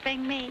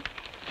kidnapping me.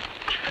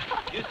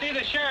 You see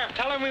the sheriff.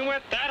 Tell him we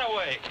went that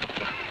away.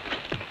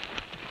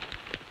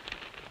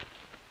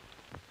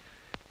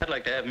 I'd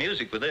like to have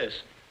music with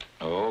this.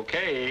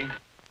 Okay.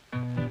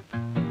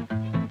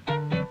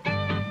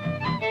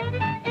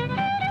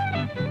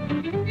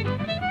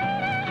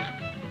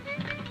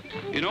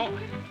 You know,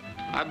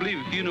 I believe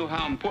if you knew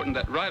how important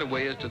that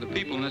right-of-way is to the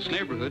people in this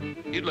neighborhood,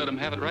 you'd let them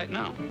have it right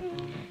now.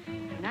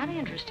 I'm not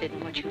interested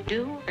in what you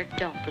do or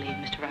don't believe,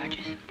 Mr.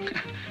 Rogers.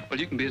 Well,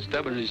 you can be as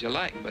stubborn as you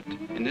like, but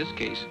in this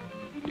case,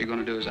 you're going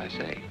to do as I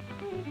say.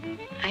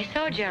 I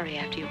saw Jerry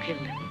after you killed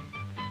him,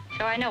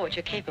 so I know what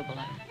you're capable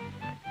of.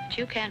 But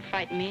you can't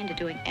frighten me into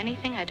doing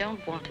anything I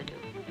don't want to do.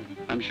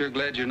 I'm sure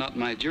glad you're not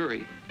my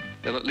jury.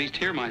 They'll at least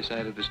hear my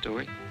side of the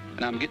story,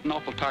 and I'm getting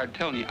awful tired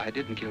telling you I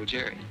didn't kill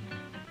Jerry.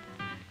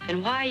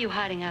 Then why are you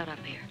hiding out up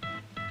here?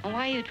 And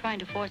why are you trying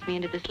to force me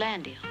into this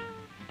land deal?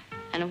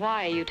 And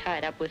why are you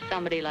tied up with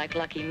somebody like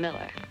Lucky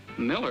Miller?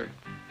 Miller?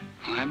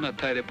 I'm not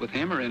tied up with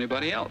him or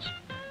anybody else.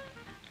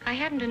 I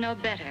happen to know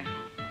better.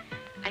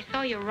 I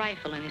saw your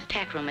rifle in his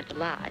tack room at the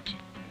lodge.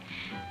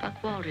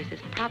 Buck Walters has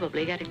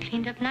probably got it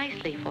cleaned up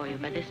nicely for you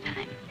by this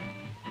time.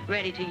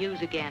 Ready to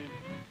use again.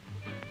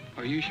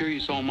 Are you sure you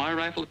saw my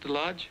rifle at the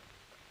lodge?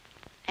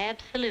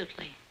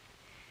 Absolutely.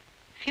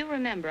 If you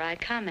remember, I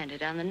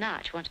commented on the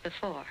notch once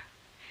before.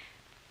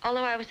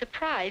 Although I was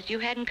surprised you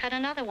hadn't cut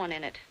another one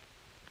in it.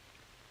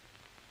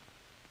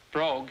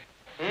 Frog.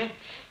 Hmm?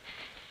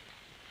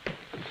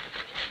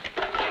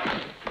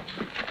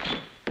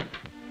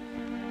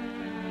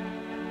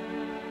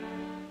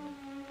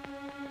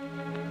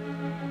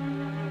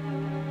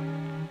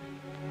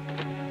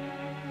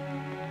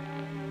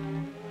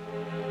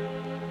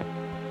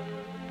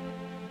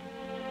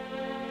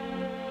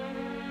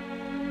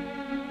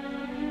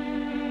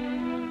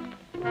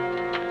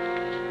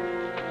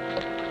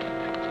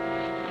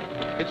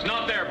 It's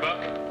not there, Buck.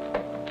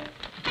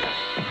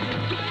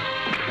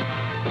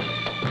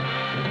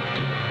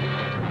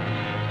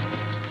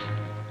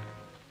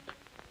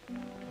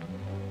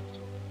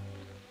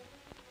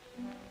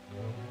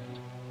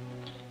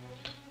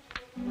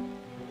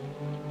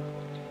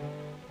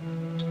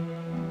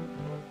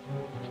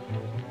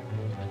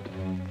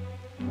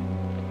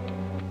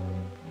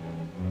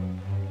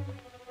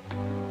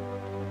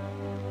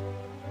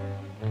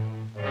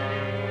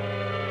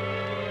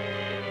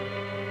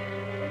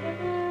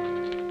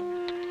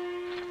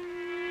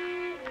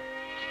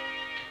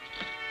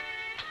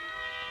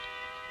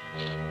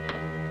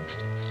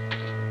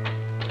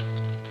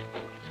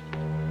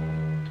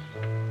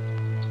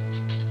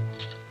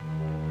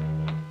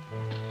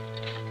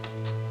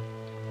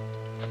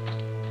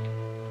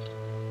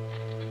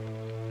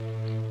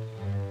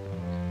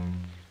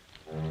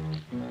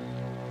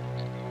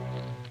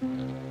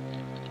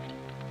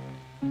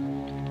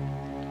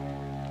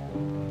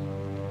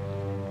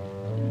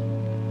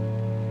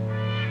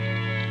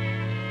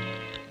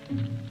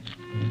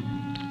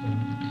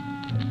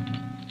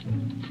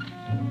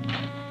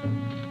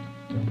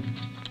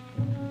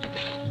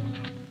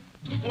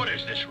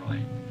 is this, Roy?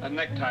 A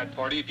necktie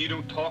party if you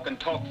don't talk and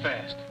talk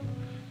fast.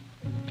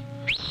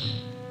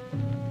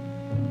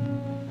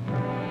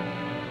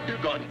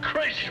 You've gone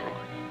crazy, Roy.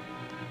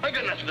 I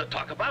got nothing to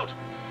talk about.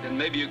 Then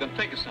maybe you can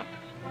think of something.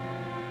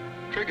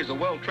 Trigger's a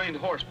well-trained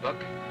horse, Buck.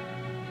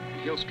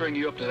 He'll string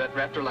you up to that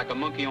raptor like a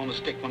monkey on a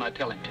stick when I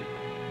tell him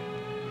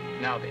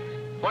to. Now then,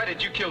 why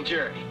did you kill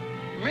Jerry?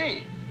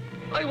 Me?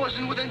 I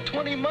wasn't within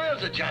 20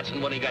 miles of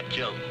Johnson when he got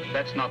killed.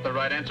 That's not the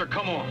right answer.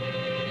 Come on.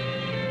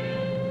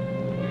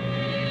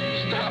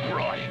 Stop,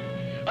 Roy.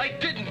 I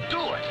didn't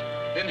do it.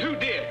 Then who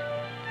did?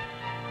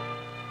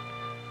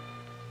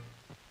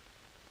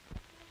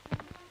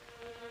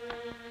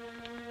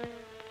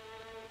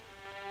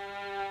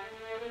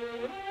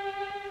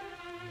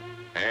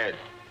 Ed.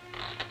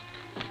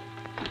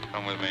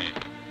 Come with me.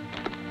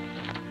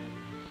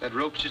 That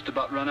rope's just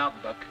about run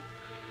out, Buck.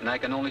 And I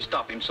can only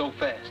stop him so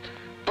fast.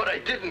 But I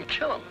didn't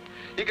kill him.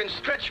 You can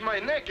stretch my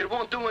neck, it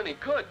won't do any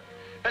good.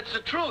 That's the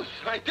truth.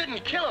 I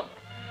didn't kill him.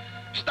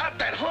 Stop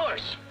that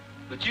horse.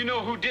 But you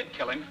know who did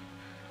kill him.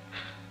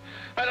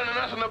 I don't know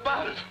nothing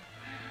about it.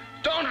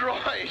 Don't,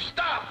 Roy.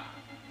 Stop.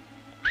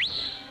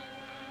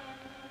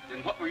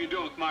 Then what were you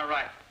doing with my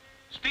rifle?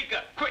 Speak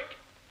up, quick.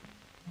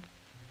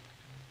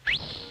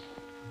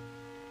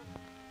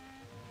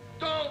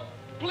 Don't.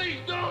 Please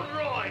don't,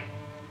 Roy.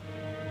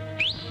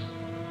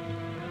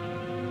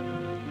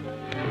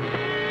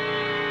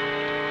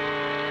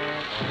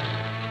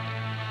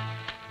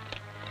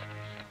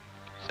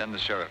 Send the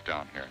sheriff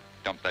down here.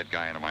 Dump that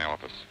guy into my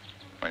office.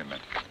 Wait a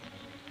minute.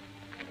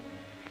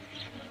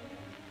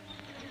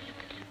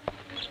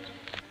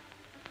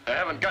 I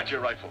haven't got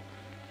your rifle.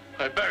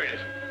 I buried it.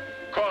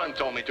 Corlin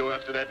told me to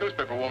after that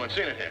newspaper woman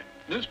seen it here.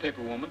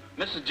 Newspaper woman?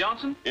 Mrs.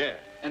 Johnson? Yeah.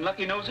 And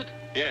Lucky knows it?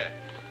 Yeah.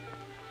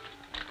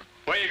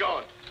 Where you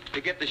going?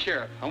 To get the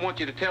sheriff. I want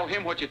you to tell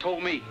him what you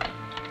told me.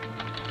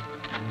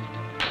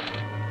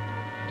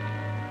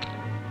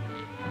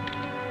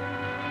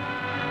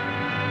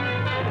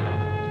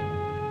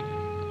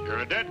 You're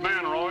a dead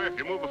man, Roy, if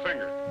you move a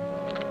finger.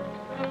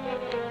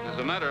 As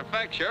a matter of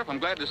fact, Sheriff, I'm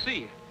glad to see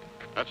you.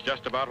 That's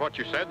just about what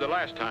you said the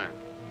last time.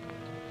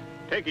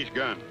 Take his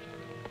gun.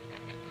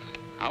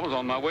 I was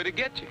on my way to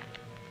get you.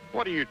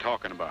 What are you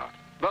talking about?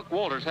 Buck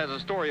Walters has a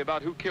story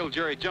about who killed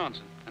Jerry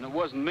Johnson, and it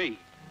wasn't me.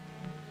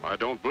 I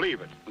don't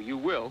believe it. Well, you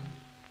will.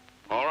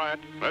 All right,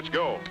 let's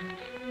go.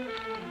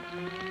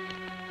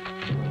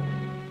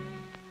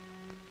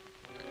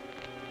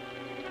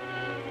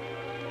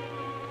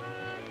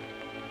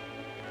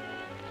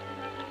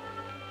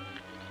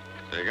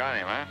 So you got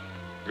him, huh?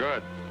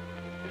 Good.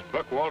 Is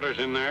Buck Walters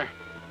in there?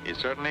 He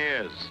certainly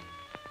is.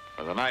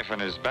 With a knife in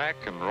his back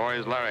and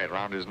Roy's lariat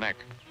around his neck.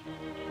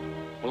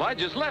 Well, I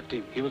just left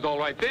him. He was all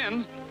right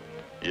then.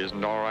 He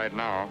isn't all right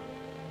now.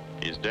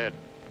 He's dead.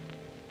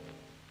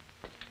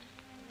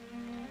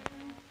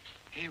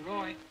 Hey,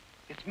 Roy,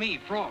 it's me,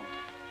 Frog.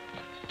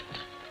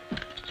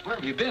 Where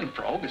have you been,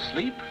 Frog?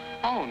 Asleep?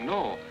 Oh,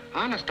 no.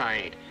 Honest, I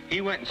ain't. He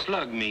went and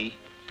slugged me.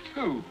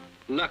 Who?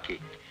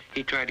 Lucky.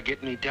 He tried to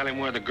get me to tell him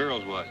where the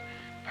girls was.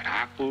 But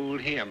I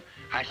fooled him.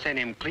 I sent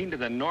him clean to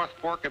the North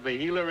Fork of the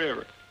Gila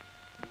River.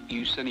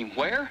 You sent him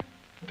where?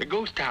 The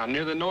ghost town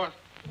near the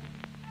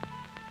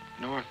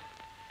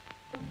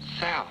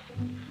south.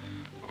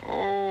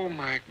 Oh,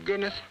 my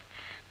goodness.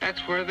 That's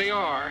where they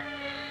are.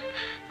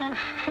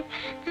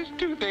 This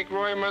toothache,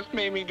 Roy, must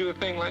make me do a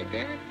thing like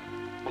that.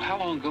 Well, how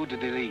long ago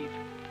did they leave?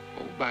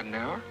 Oh, about an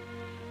hour.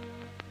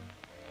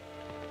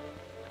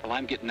 Well,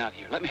 I'm getting out of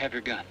here. Let me have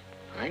your gun.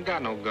 I ain't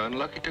got no gun.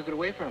 Lucky took it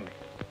away from me.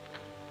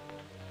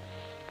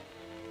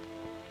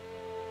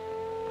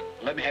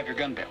 Let me have your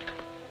gun belt.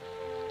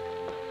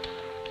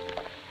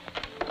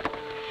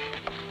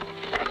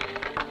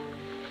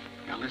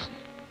 Now listen.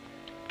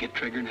 Get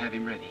Trigger and have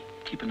him ready.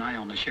 Keep an eye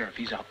on the sheriff.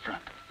 He's out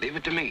front. Leave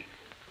it to me.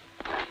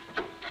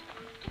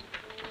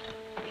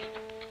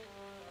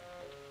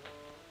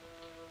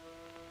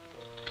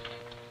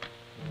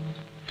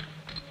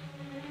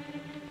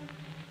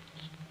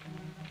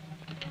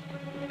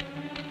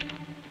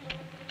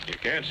 You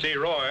can't see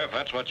Roy if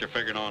that's what you're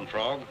figuring on,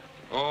 Frog.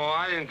 Oh,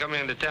 I didn't come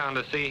into town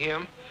to see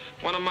him.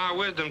 One of my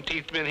wisdom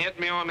teeth's been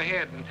hitting me on the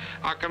head, and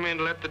I come in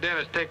to let the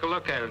dentist take a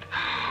look at it.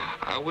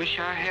 I wish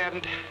I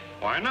hadn't.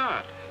 Why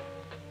not?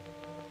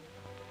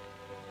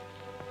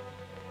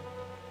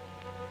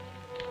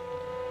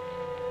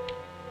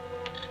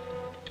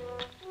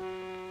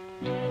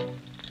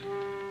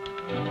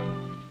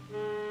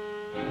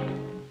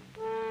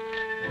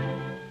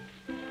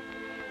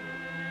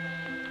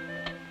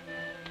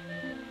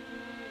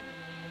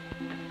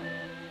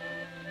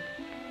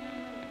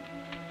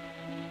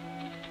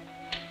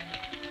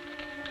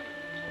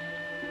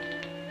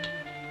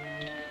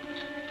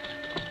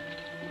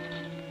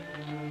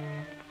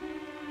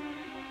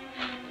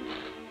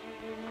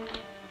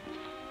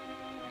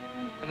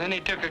 And then he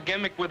took a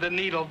gimmick with a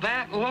needle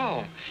that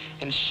long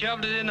and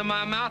shoved it into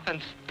my mouth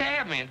and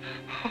stabbed me.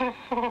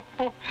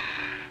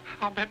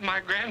 I'll bet my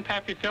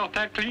grandpappy felt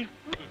that clean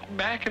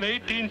back in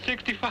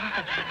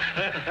 1865.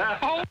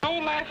 Oh,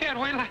 don't laugh yet.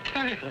 Wait till I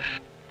tell you.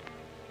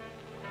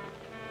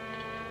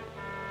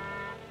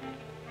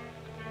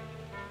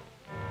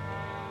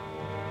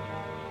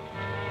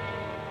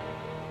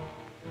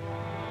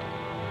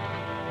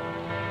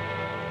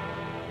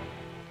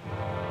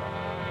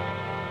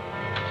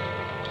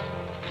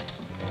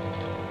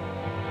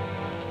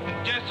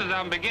 as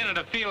I'm beginning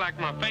to feel like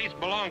my face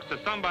belongs to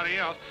somebody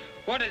else,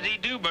 what does he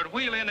do but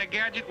wheel in a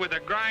gadget with a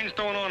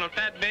grindstone on it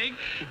that big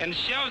and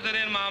shoves it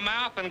in my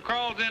mouth and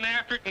crawls in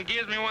after it and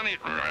gives me one of these...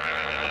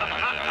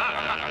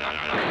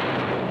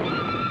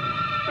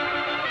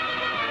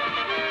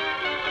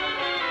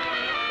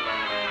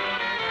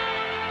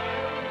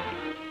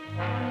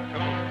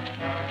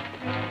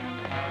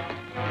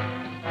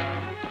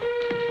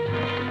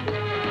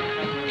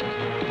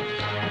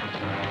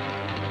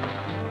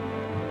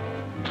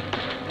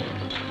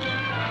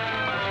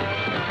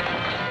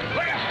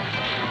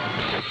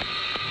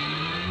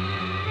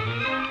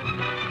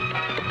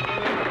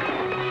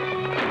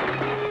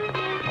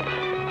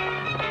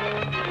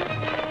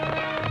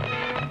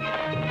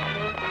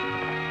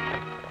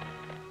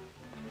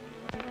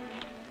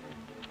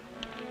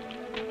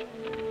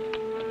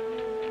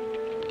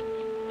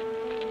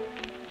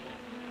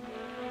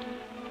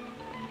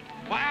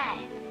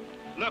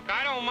 Look,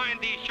 I don't mind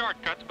these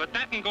shortcuts, but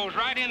that one goes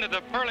right into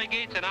the pearly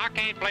gates, and I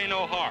can't play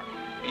no harp.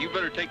 You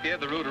better take the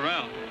other route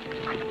around.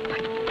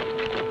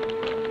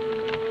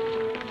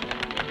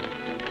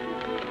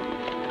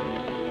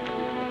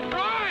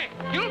 Roy,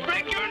 you'll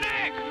break your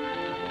neck!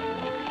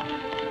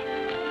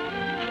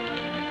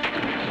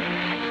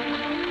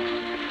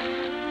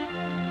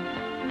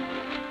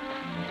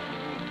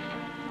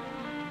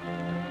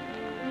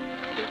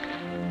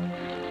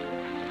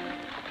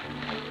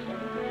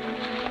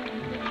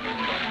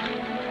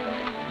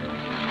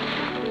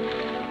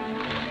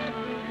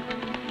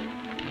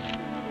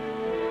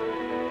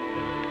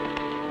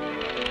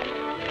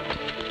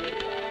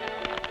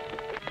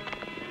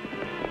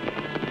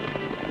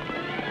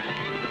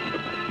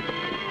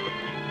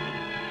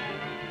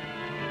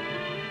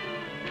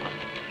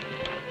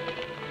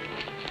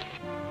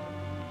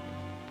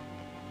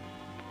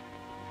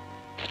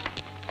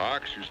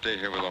 Hawks, you stay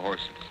here with the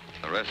horses.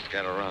 The rest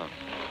scatter around.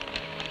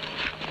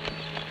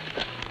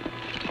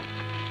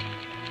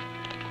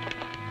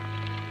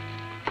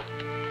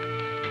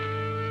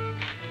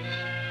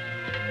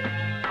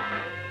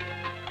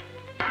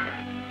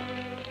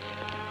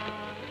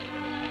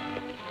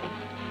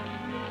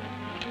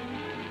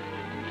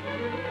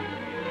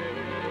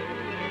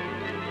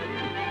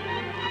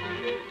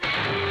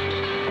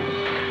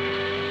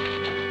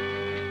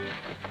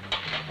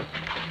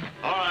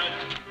 All right.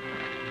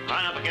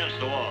 Line up against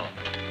the wall.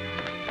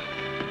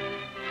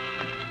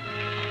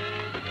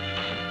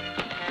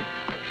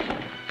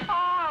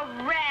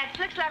 Oh, rats.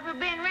 Looks like we're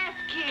being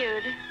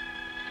rescued.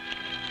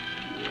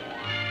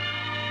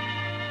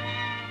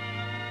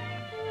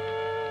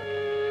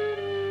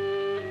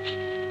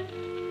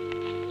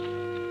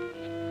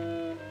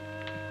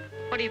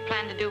 What do you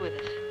plan to do with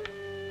us?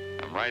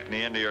 I'm writing the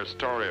end of your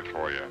story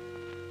for you.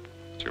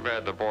 Too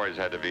bad the boys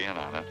had to be in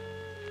on it.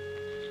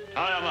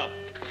 Tie him up.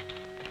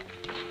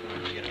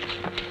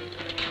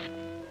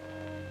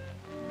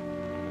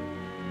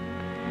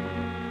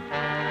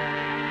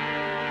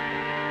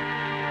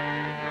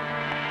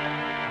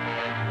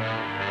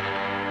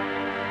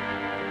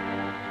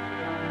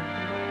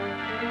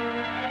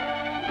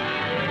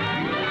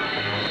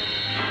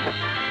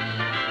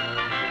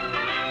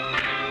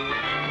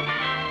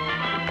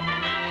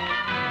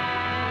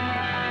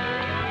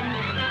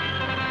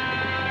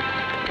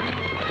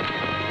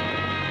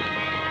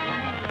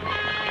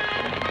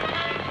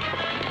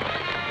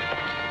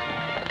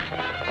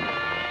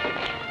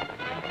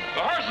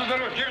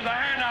 Here's a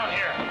hand out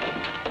here.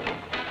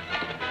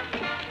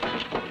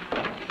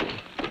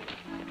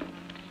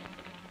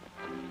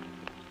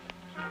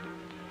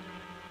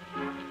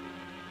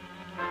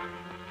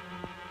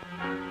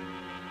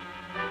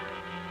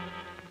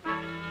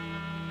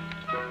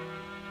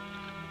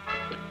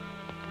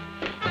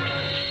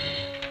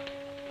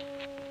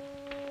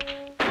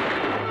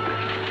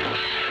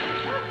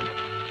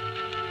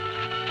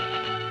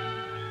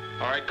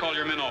 All right, call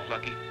your men off,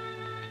 Lucky.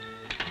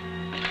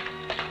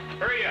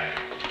 Hurry up.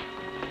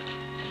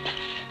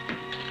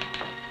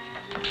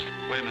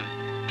 Wait a minute.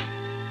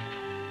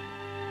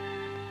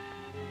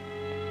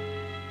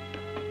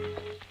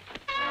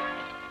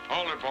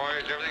 Hold it,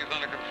 boys. Everything's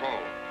under control.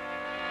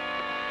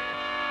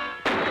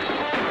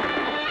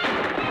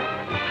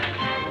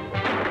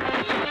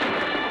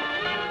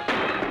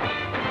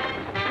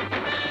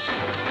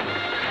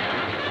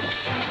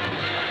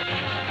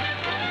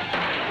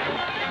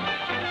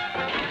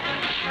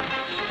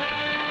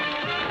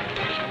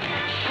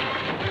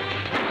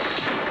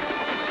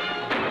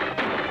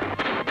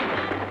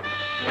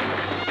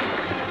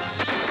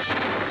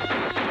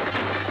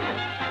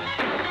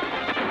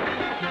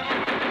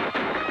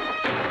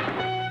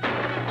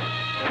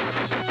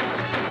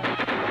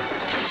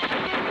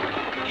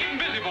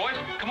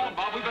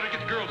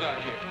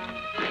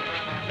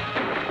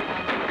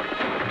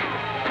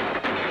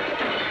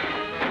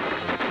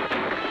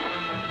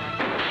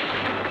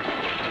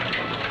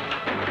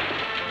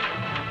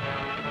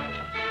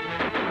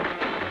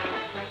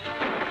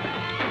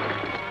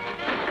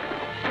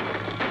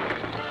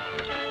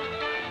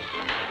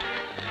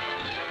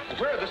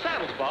 Where are the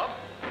saddles, Bob?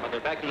 Well,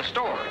 they're back in the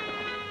store.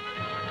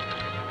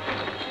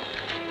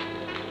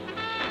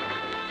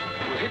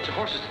 We hitch the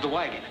horses to the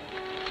wagon.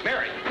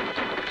 Mary!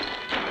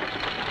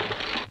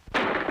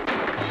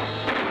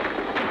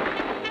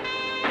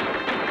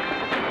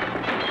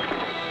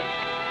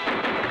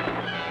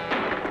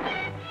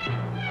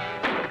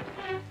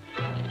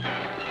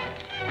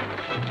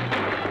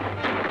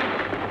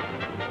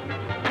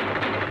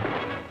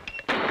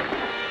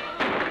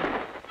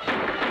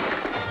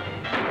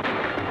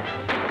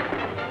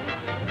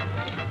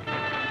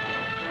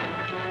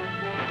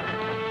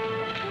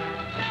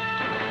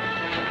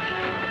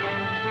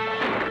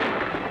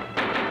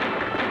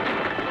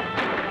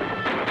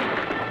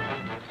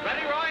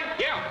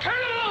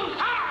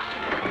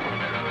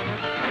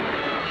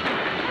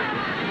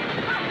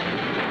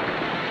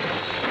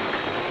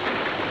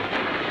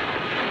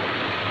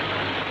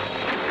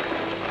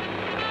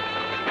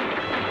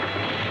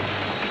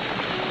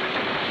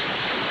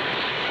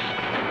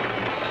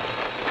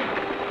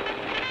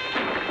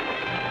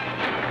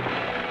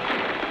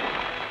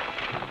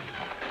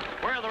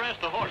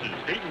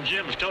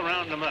 Jim's still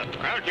rounding them up.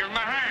 Well, give him a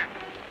hand.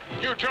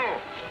 You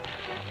too.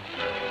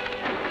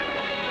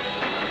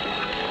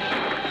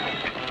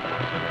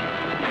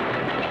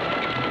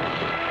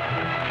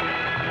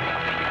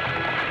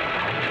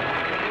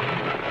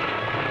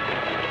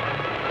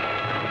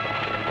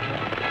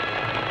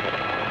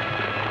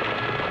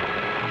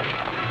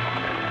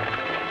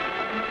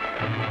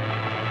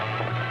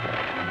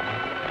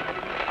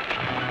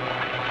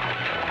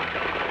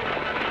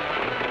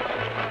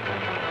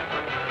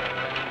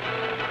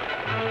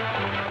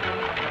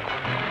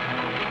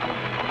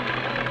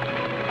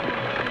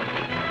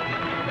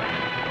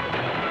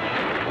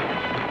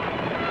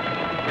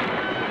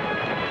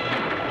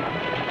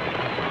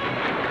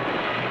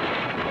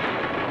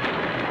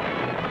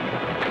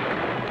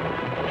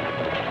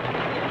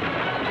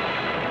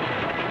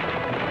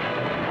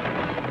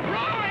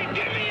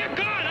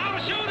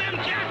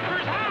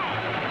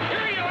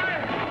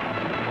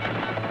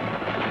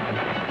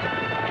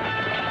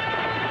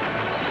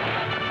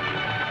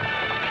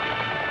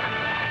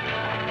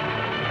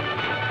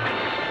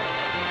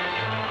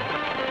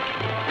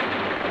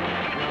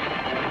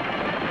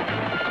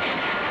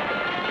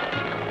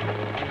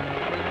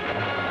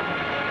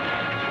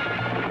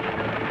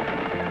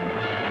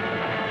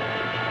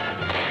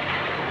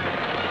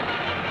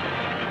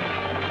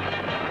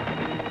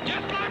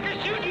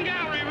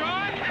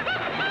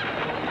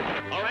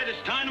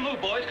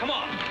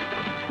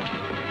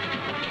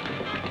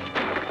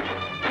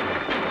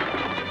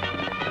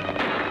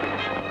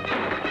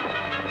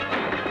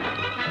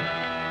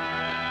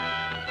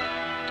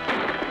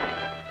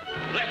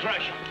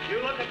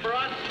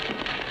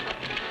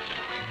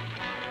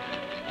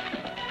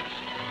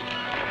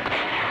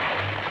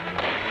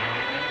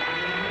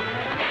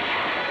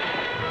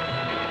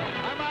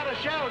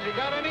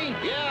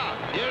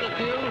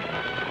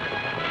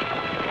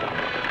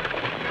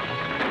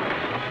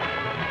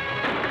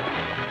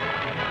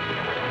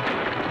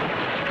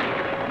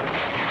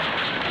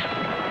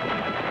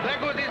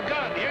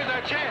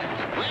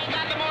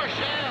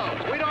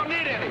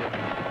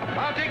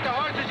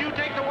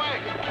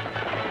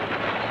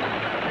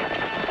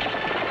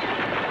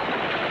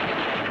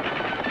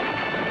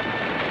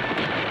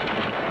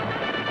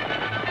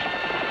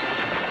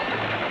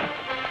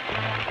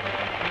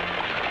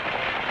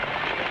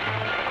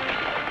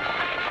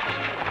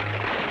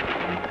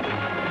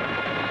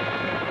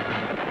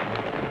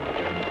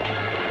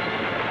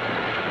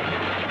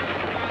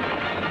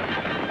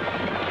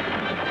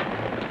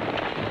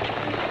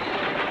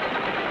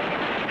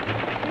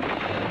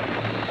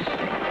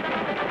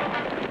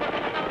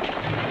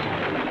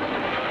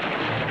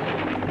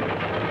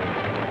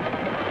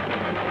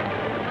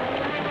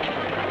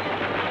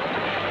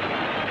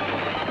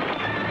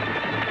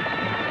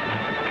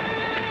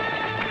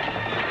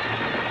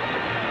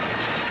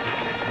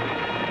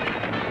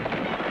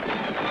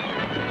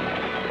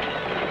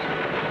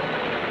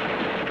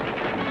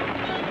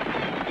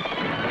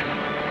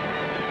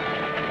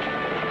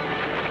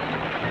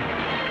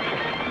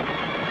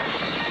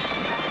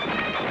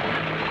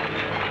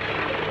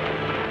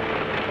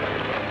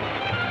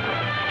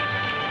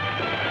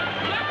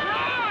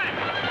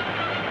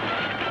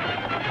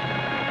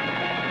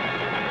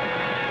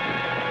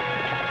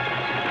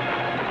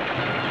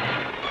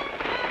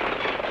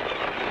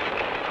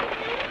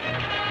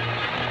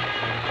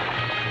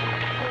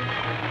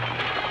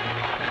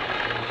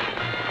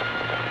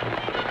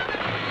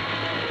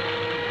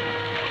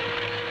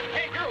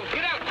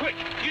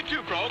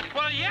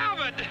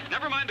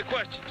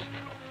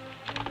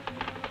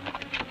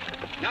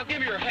 Now give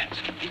me your hats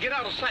and get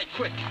out of sight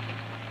quick.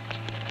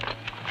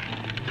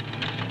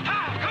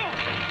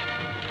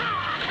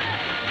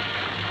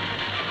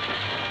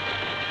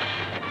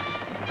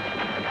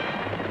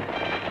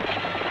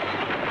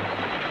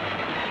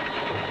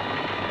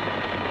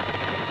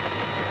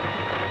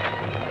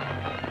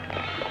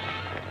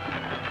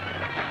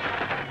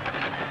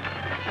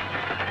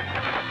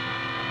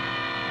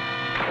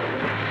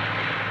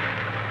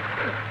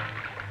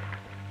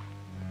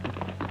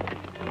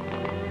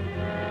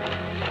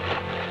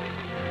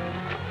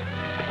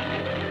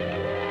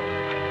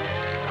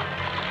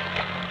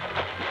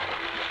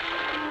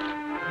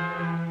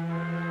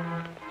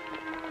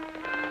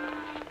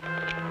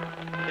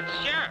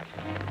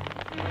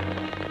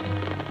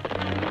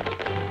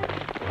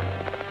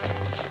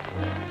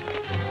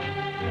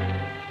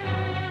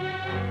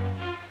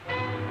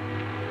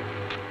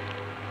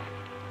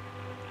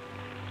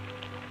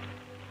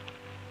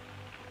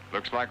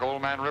 Looks like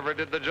Old Man River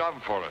did the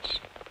job for us.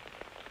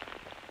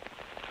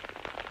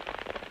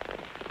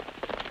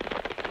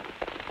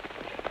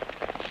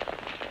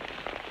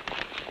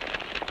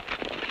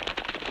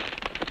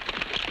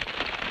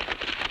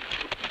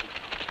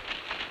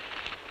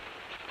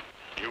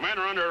 You men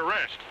are under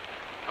arrest.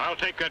 I'll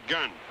take that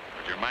gun.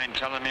 Would you mind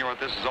telling me what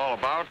this is all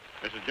about?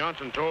 Mrs.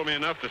 Johnson told me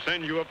enough to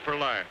send you up for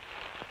life.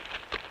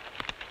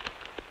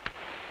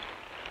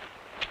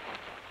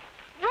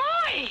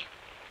 Roy!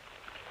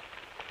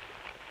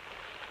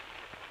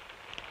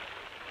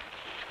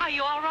 Are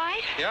you all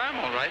right? Yeah, I'm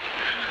all right.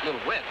 A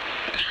little wet.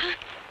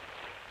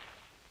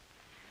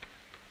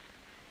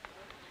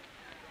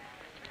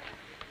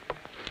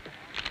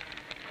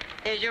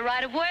 There's your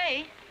right of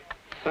way.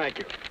 Thank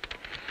you.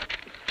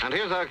 And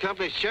here's our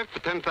company's check for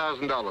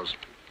 $10,000.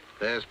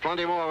 There's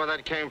plenty more where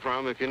that came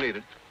from if you need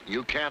it.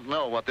 You can't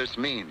know what this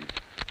means.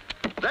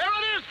 There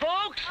it is,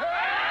 folks!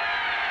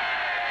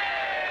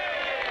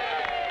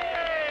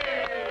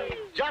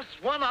 Just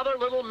one other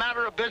little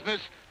matter of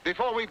business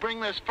before we bring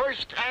this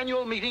first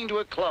annual meeting to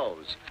a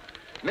close.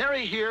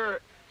 Mary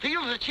here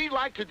feels that she'd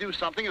like to do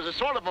something as a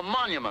sort of a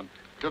monument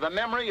to the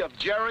memory of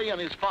Jerry and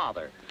his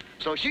father.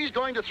 So she's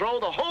going to throw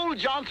the whole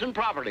Johnson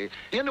property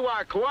into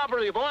our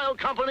cooperative oil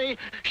company,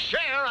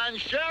 share and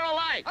share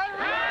alike.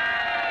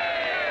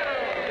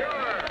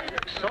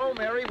 So,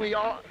 Mary, we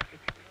all...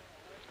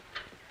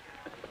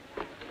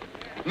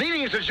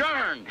 Meeting is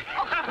adjourned.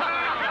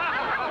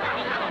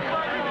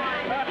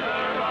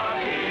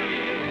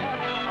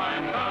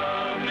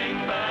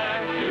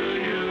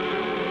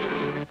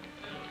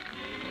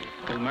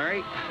 Well,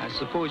 Mary, I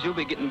suppose you'll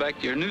be getting back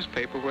to your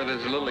newspaper where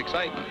there's a little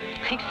excitement.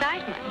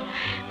 Excitement.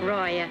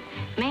 Roy,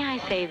 may I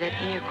say that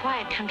in your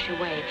quiet country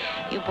way,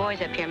 you boys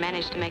up here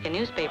managed to make a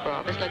newspaper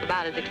office look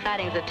about as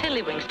exciting as a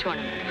Tiddlywinks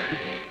tournament.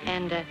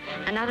 And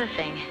another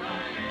thing,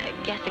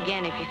 guess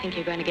again if you think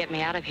you're going to get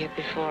me out of here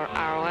before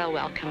our oil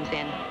well comes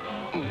in.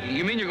 Oh,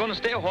 you mean you're going to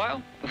stay a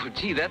while? Oh,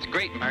 gee, that's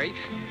great, Mary.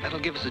 That'll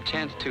give us a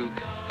chance to,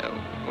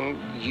 well,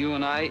 you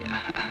and I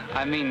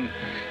mean...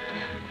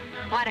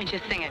 Why don't you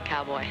sing it,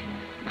 cowboy?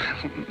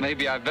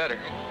 Maybe I better.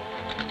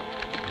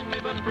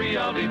 But free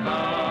I'll be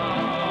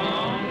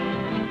found,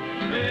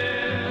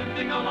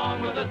 drifting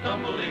along with the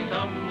tumbling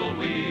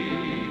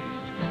tumbleweed.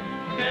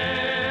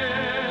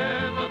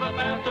 Cares of the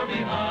past are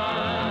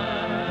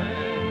behind,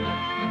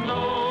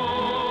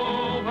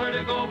 nowhere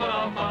to go but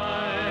I'll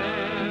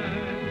find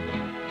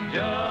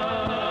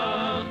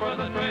just where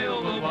the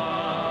trail will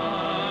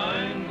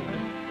wind,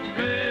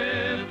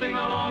 drifting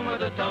along with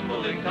the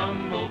tumbling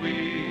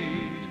tumbleweed.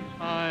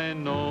 I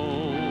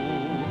know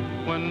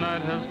when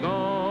night has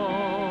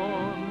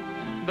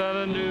gone, that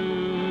a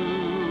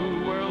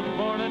new world's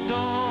born at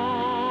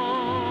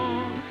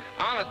dawn.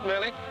 Honest,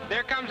 Millie,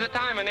 there comes a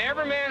time in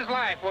every man's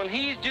life when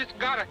he's just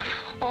got to...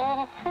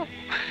 Oh,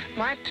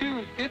 my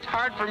tooth. It's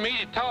hard for me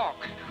to talk.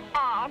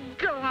 Oh,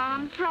 go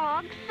on,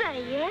 Frog,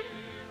 say it.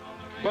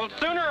 Well,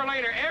 sooner or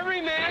later,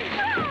 every man...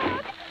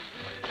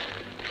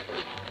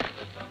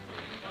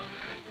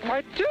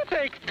 My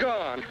toothache's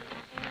gone.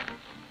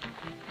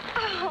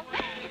 Oh,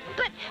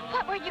 but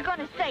what were you going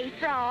to say,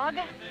 Frog?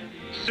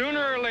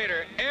 Sooner or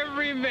later,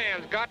 every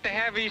man's got to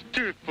have his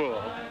tooth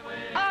pulled.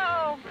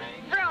 Oh,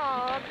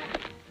 Frog.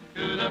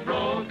 To the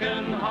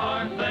broken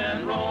hearts